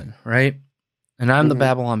Seth Dillon, right, and I'm the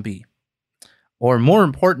Babylon Bee, or more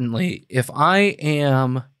importantly, if I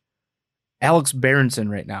am Alex Berenson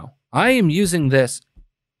right now, I am using this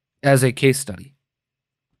as a case study.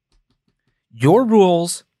 Your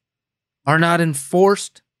rules are not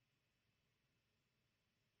enforced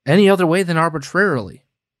any other way than arbitrarily.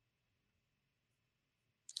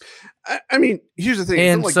 I mean, here's the thing.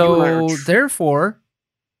 And so, therefore,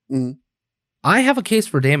 I have a case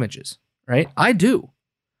for damages, right? I do.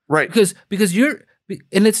 Right. Because you're,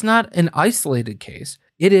 and it's not an isolated case.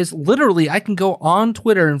 It is literally, I can go on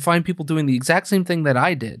Twitter and find people doing the exact same thing that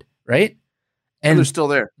I did, right? And they're still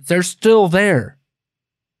there. They're still there.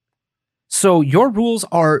 So your rules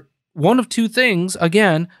are one of two things,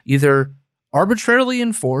 again, either arbitrarily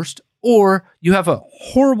enforced or you have a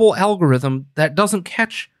horrible algorithm that doesn't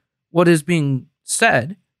catch what is being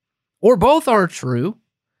said, or both are true.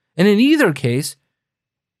 And in either case,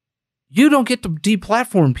 you don't get to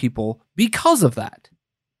deplatform people because of that.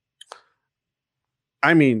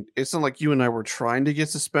 I mean, it's not like you and I were trying to get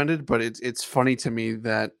suspended, but it's funny to me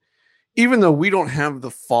that even though we don't have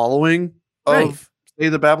the following of, say,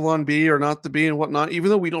 the Babylon Bee or Not the Bee and whatnot, even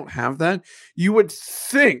though we don't have that, you would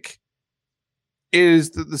think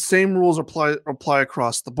is that the same rules apply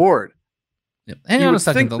across the board. Yep. Hang on a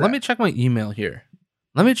second, though. Let me check my email here.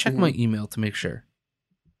 Let me check my email to make sure.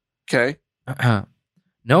 Okay.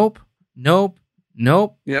 Nope. Yep.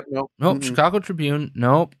 Nope. Mm-hmm. Chicago Tribune.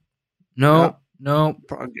 Nope. No.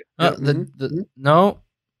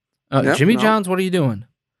 Jimmy Johns. What are you doing?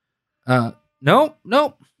 Nope.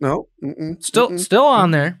 No. Still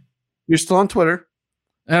on there. You're still on Twitter.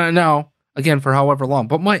 No. Again, for however long.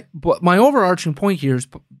 But my overarching point here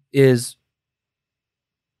is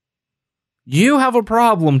you have a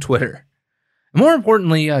problem, Twitter. And more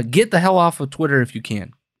importantly, get the hell off of Twitter if you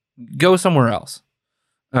can. Go somewhere else.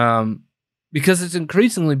 Because it's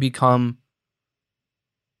increasingly become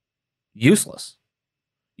useless.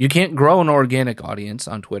 You can't grow an organic audience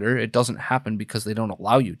on Twitter. It doesn't happen because they don't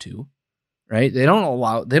allow you to, right? They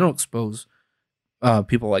don't expose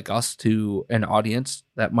people like us to an audience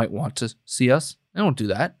that might want to see us. They don't do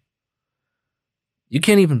that. You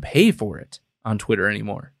can't even pay for it on Twitter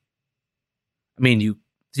anymore. I mean, you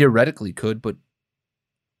theoretically could, but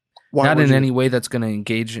not in any way that's going to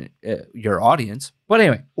engage your audience. But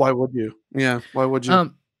anyway. Why would you? Yeah, why would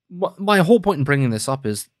you? My whole point in bringing this up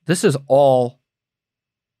is this is all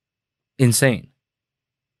insane.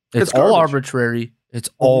 It's all arbitrary. It's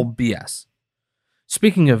all BS.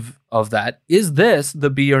 Speaking of that, is this the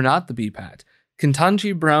Bee or Not the Bee, Pat?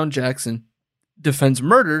 Ketanji Brown Jackson defends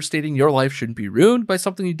murder, stating your life shouldn't be ruined by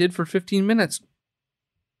something you did for 15 minutes.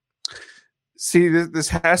 See, this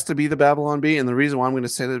has to be the Babylon Bee, and the reason why I'm going to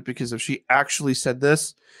say that is because if she actually said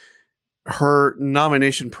this, her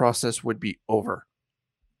nomination process would be over.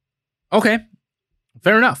 Okay,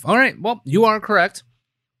 fair enough. All right, well, you are correct.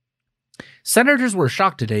 Senators were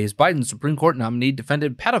shocked today as Biden's Supreme Court nominee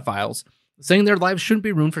defended pedophiles, saying their lives shouldn't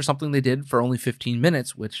be ruined for something they did for only 15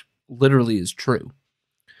 minutes, which literally is true.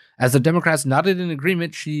 As the Democrats nodded in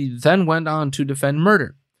agreement, she then went on to defend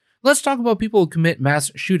murder. Let's talk about people who commit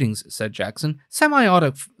mass shootings, said Jackson.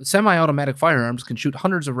 Semi-automatic firearms can shoot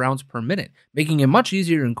hundreds of rounds per minute, making it much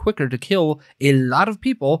easier and quicker to kill a lot of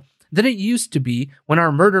people than it used to be when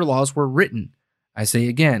our murder laws were written. I say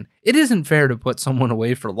again, it isn't fair to put someone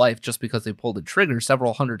away for life just because they pulled a trigger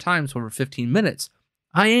several hundred times over 15 minutes.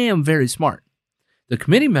 I am very smart. The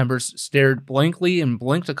committee members stared blankly and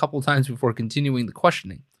blinked a couple times before continuing the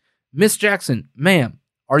questioning. Miss Jackson, ma'am,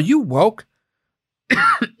 are you woke?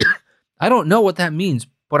 I don't know what that means,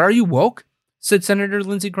 but are you woke? Said Senator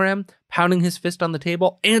Lindsey Graham, pounding his fist on the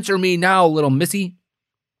table. Answer me now, little missy.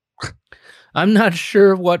 I'm not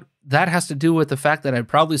sure what that has to do with the fact that I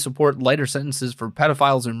proudly support lighter sentences for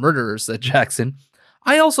pedophiles and murderers, said Jackson.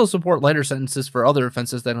 I also support lighter sentences for other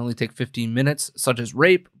offenses that only take 15 minutes, such as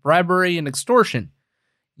rape, bribery, and extortion.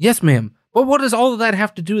 Yes, ma'am, but what does all of that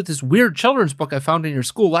have to do with this weird children's book I found in your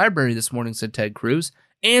school library this morning, said Ted Cruz.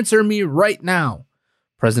 Answer me right now.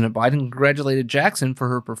 President Biden congratulated Jackson for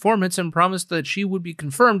her performance and promised that she would be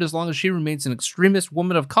confirmed as long as she remains an extremist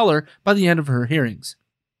woman of color by the end of her hearings.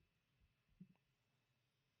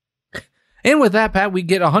 And with that, Pat, we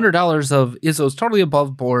get $100 of Izzo's totally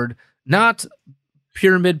above board, not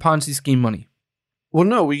pyramid Ponzi scheme money. Well,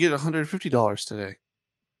 no, we get $150 today.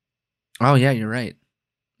 Oh, yeah, you're right.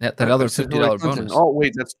 That other $50 bonus. Oh,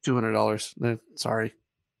 wait, that's $200. Sorry.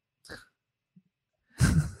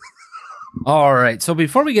 All right. So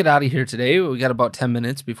before we get out of here today, we got about 10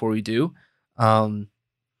 minutes before we do. We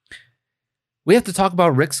have to talk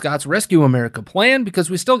about Rick Scott's Rescue America plan because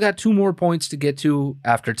we still got 2 more points to get to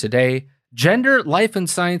after today. Gender, life, and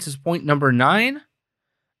science is point number 9.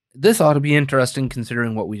 This ought to be interesting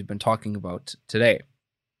considering what we've been talking about today.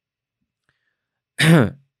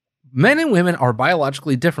 Men and women are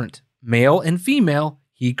biologically different. Male and female,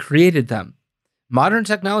 he created them. Modern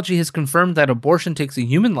technology has confirmed that abortion takes a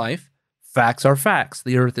human life. Facts are facts.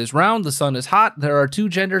 The earth is round, the sun is hot, there are 2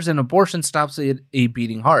 genders, and abortion stops a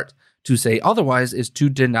beating heart. To say otherwise is to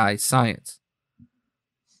deny science.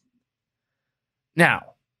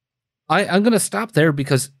 Now, I'm going to stop there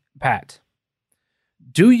because, Pat,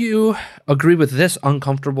 do you agree with this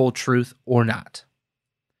uncomfortable truth or not?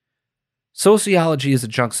 Sociology is a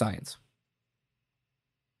junk science.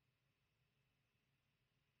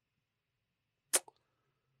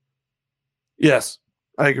 Yes,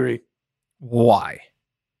 I agree. Why?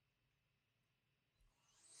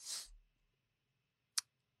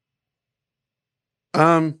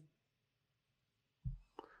 I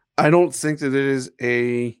don't think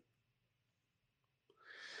that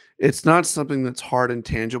it's not something that's hard and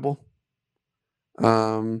tangible.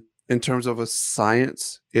 In terms of a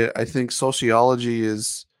science, I think sociology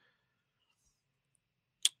is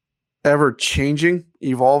ever changing,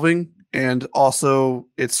 evolving, and also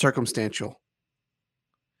it's circumstantial.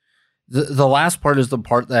 The last part is the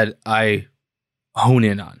part that I hone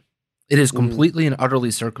in on. It is completely and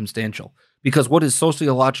utterly circumstantial because what is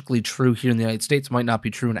sociologically true here in the United States might not be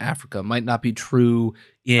true in Africa, might not be true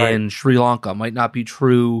in Sri Lanka, might not be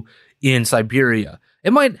true in Siberia.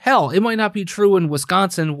 It might not be true in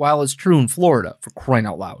Wisconsin while it's true in Florida, for crying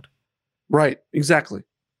out loud. Right, exactly.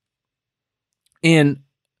 And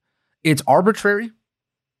it's arbitrary.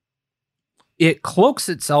 It cloaks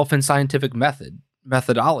itself in scientific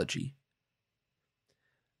methodology.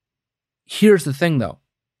 Here's the thing, though.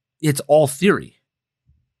 It's all theory.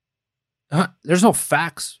 There's no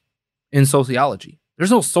facts in sociology.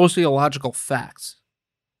 There's no sociological facts,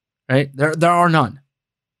 right? There are none.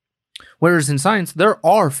 Whereas in science, there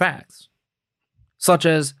are facts, such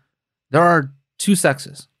as there are 2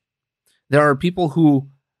 sexes. There are people who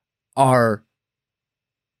are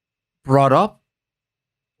brought up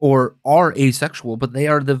or are asexual, but they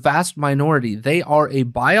are the vast minority. They are a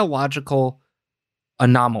biological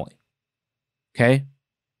anomaly. Okay?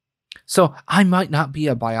 So I might not be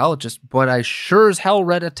a biologist, but I sure as hell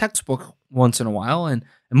read a textbook once in a while. And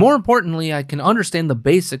more importantly, I can understand the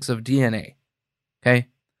basics of DNA. Okay?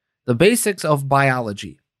 The basics of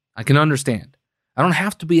biology. I can understand. I don't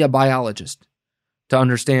have to be a biologist to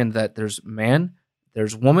understand that there's man,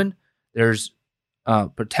 there's woman, there's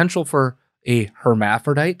potential for a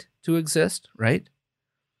hermaphrodite to exist, right?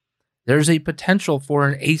 There's a potential for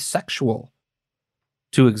an asexual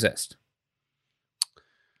to exist.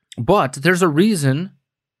 But there's a reason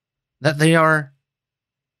that they are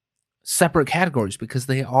separate categories, because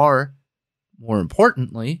they are, more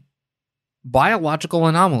importantly, biological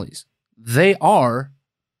anomalies. They are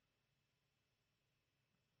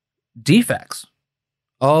defects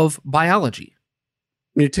of biology.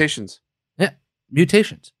 Mutations. Yeah,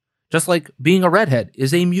 mutations. Just like being a redhead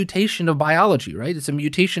is a mutation of biology, right? It's a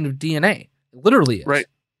mutation of DNA. It literally is. Right.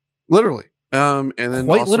 Literally. And then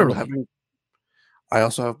Quite also literally. I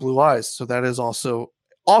also have blue eyes, so that is also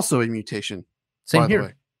a mutation. Same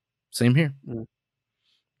here. Same here.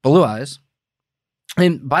 Blue eyes.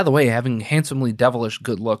 And by the way, having handsomely devilish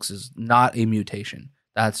good looks is not a mutation.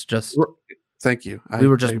 That's just... Thank you. We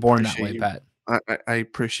were just born that way, Pat. I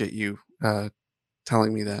appreciate you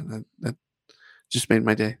telling me that. That just made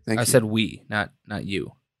my day. Thank you. I said we, not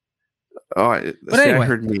you. Oh, but anyway, I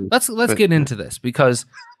heard me. Let's get into this, because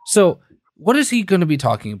so what is he going to be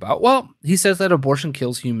talking about? Well, he says that abortion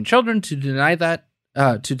kills human children. To deny that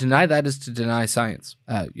is to deny science.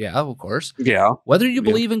 Yeah, of course. Yeah. Whether you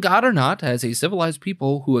believe in God or not, as a civilized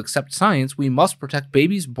people who accept science, we must protect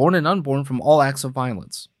babies born and unborn from all acts of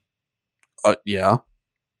violence. Yeah.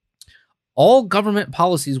 All government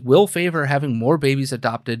policies will favor having more babies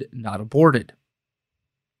adopted, not aborted.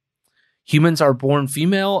 Humans are born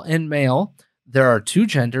female and male. There are two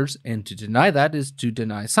genders, and to deny that is to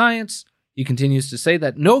deny science. He continues to say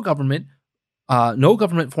that no government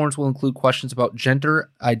forms will include questions about gender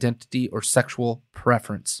identity or sexual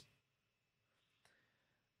preference.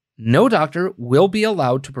 No doctor will be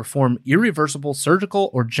allowed to perform irreversible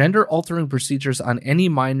surgical or gender-altering procedures on any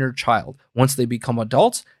minor child. Once they become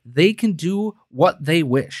adults, they can do what they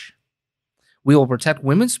wish. We will protect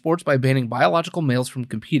women's sports by banning biological males from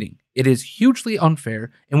competing. It is hugely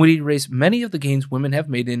unfair and would erase many of the gains women have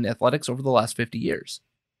made in athletics over the last 50 years.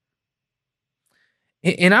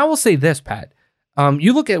 And I will say this, Pat.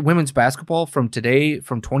 You look at women's basketball from today,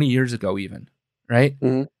 from 20 years ago even, right?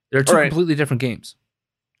 Mm-hmm. They're two completely different games.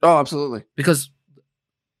 Oh, absolutely. Because,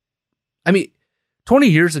 I mean, 20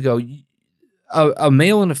 years ago, a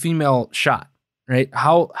male and a female shot, right?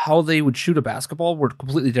 How they would shoot a basketball were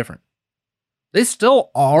completely different. They still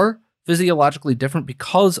are physiologically different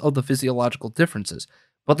because of the physiological differences,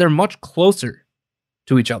 but they're much closer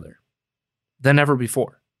to each other than ever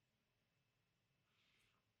before.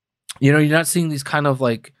 You know, you're not seeing these kind of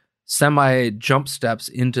like semi-jump steps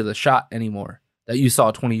into the shot anymore that you saw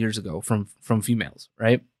 20 years ago from females,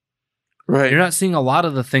 right? Right. You're not seeing a lot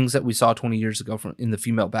of the things that we saw 20 years ago in the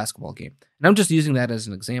female basketball game. And I'm just using that as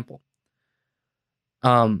an example.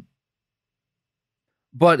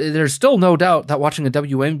 But there's still no doubt that watching a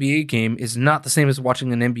WNBA game is not the same as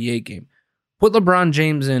watching an NBA game. Put LeBron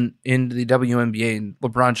James in the WNBA, and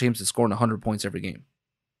LeBron James is scoring 100 points every game.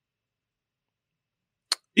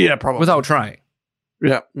 Yeah, probably. Without trying.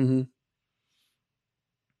 Yeah. Mm-hmm.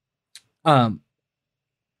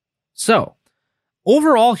 So,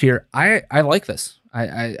 overall here, I like this.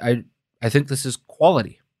 I think this is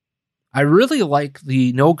quality. I really like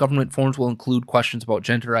the no government forms will include questions about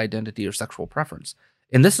gender identity or sexual preference.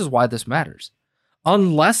 And this is why this matters.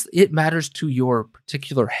 Unless it matters to your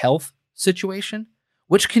particular health situation,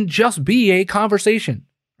 which can just be a conversation,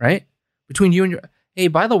 right? Between you and your, hey,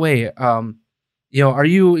 by the way, are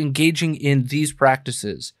you engaging in these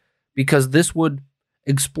practices? Because this would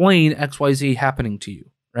explain XYZ happening to you,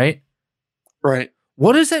 right? Right.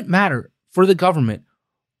 What does it matter for the government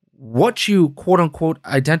what you quote unquote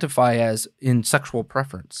identify as in sexual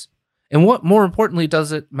preference? And what more importantly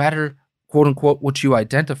does it matter quote unquote what you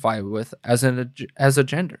identify with as a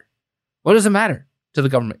gender? What does it matter to the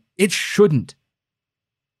government? It shouldn't.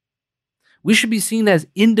 We should be seen as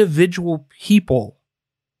individual people.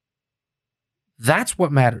 That's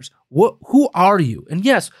what matters. Who are you? And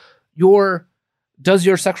yes, does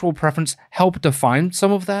your sexual preference help define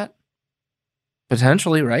some of that?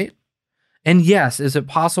 Potentially, right? And yes, is it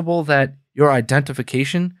possible that your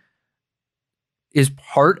identification is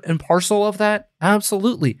part and parcel of that?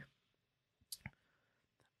 Absolutely.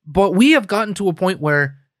 But we have gotten to a point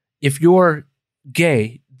where if you're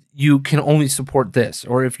gay, you can only support this,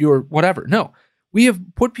 or if you're whatever. No, we have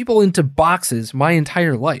put people into boxes my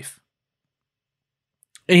entire life.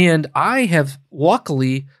 And I have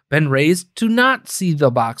luckily been raised to not see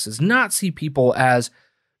the boxes, not see people as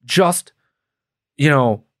just,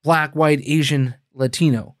 black, white, Asian,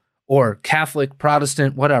 Latino, or Catholic,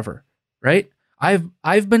 Protestant, whatever, right?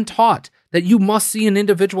 I've been taught that you must see an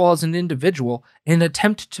individual as an individual and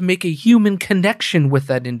attempt to make a human connection with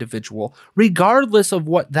that individual, regardless of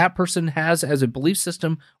what that person has as a belief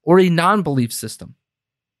system or a non-belief system.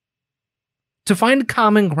 To find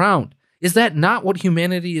common ground. Is that not what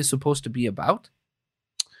humanity is supposed to be about?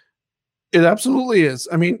 It absolutely is.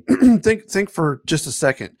 I mean, think for just a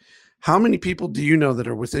second. How many people do you know that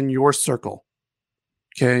are within your circle,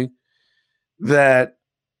 okay, that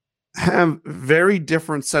have very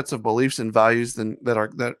different sets of beliefs and values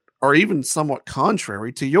that are even somewhat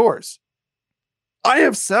contrary to yours? I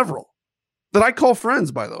have several that I call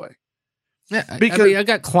friends, by the way. Yeah, because I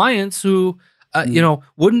got clients who,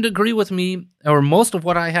 wouldn't agree with me or most of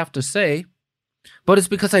what I have to say, but it's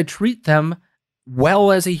because I treat them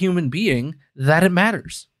well as a human being that it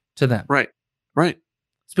matters to them. Right.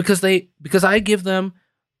 It's because I give them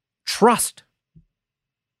trust.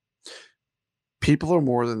 People are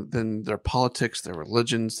more than their politics, their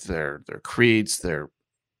religions, their creeds,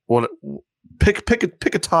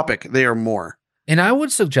 pick a topic. They are more. And I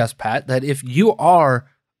would suggest, Pat, that if you are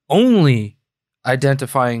only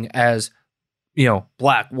identifying as,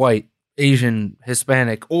 black, white, Asian,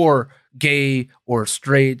 Hispanic, or gay, or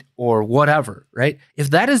straight, or whatever, right? If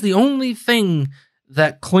that is the only thing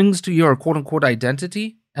that clings to your quote-unquote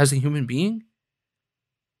identity as a human being,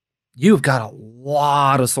 you've got a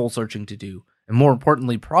lot of soul-searching to do. And more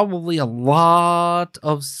importantly, probably a lot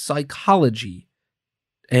of psychology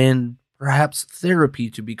and perhaps therapy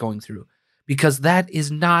to be going through, because that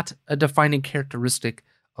is not a defining characteristic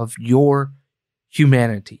of your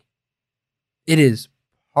humanity. It is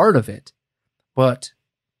part of it, but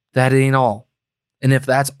that ain't all. And if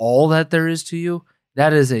that's all that there is to you,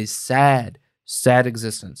 that is a sad, sad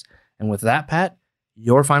existence. And with that, Pat,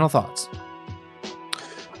 your final thoughts.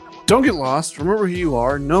 Don't get lost. Remember who you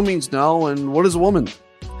are. No means no. And what is a woman?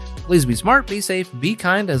 Please be smart, be safe, be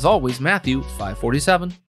kind. As always, Matthew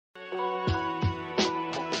 5:47.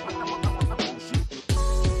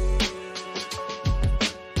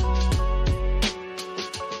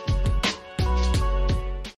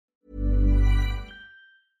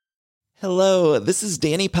 Hello, this is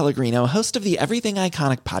Danny Pellegrino, host of the Everything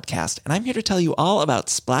Iconic podcast, and I'm here to tell you all about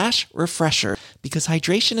Splash Refresher, because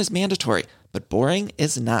hydration is mandatory, but boring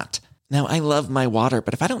is not. Now, I love my water,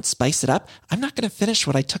 but if I don't spice it up, I'm not going to finish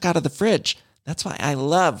what I took out of the fridge. That's why I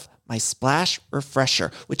love my Splash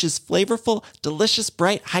Refresher, which is flavorful, delicious,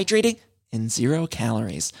 bright, hydrating, and 0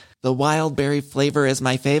 calories. The wild berry flavor is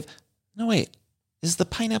my fave. No, wait, is the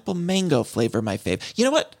pineapple mango flavor my fave? You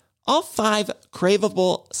know what? All 5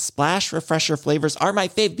 craveable Splash Refresher flavors are my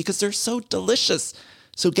fave because they're so delicious.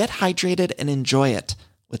 So get hydrated and enjoy it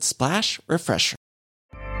with Splash Refresher.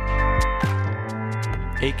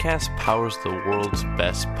 Acast powers the world's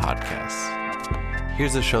best podcasts.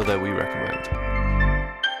 Here's a show that we recommend.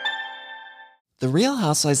 The Real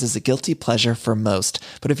Housewives is a guilty pleasure for most,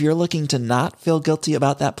 but if you're looking to not feel guilty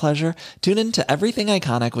about that pleasure, tune in to Everything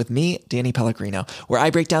Iconic with me, Danny Pellegrino, where I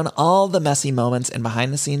break down all the messy moments and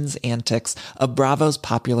behind-the-scenes antics of Bravo's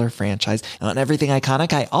popular franchise. And on Everything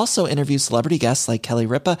Iconic, I also interview celebrity guests like Kelly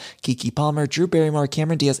Ripa, Keke Palmer, Drew Barrymore,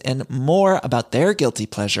 Cameron Diaz, and more about their guilty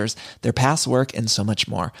pleasures, their past work, and so much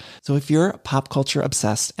more. So if you're pop culture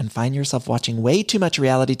obsessed and find yourself watching way too much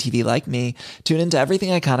reality TV like me, tune into Everything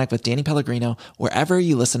Iconic with Danny Pellegrino, wherever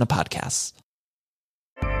you listen to podcasts.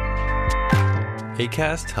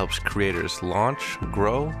 Acast helps creators launch,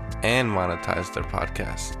 grow, and monetize their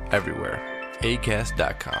podcasts everywhere.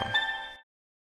 Acast.com.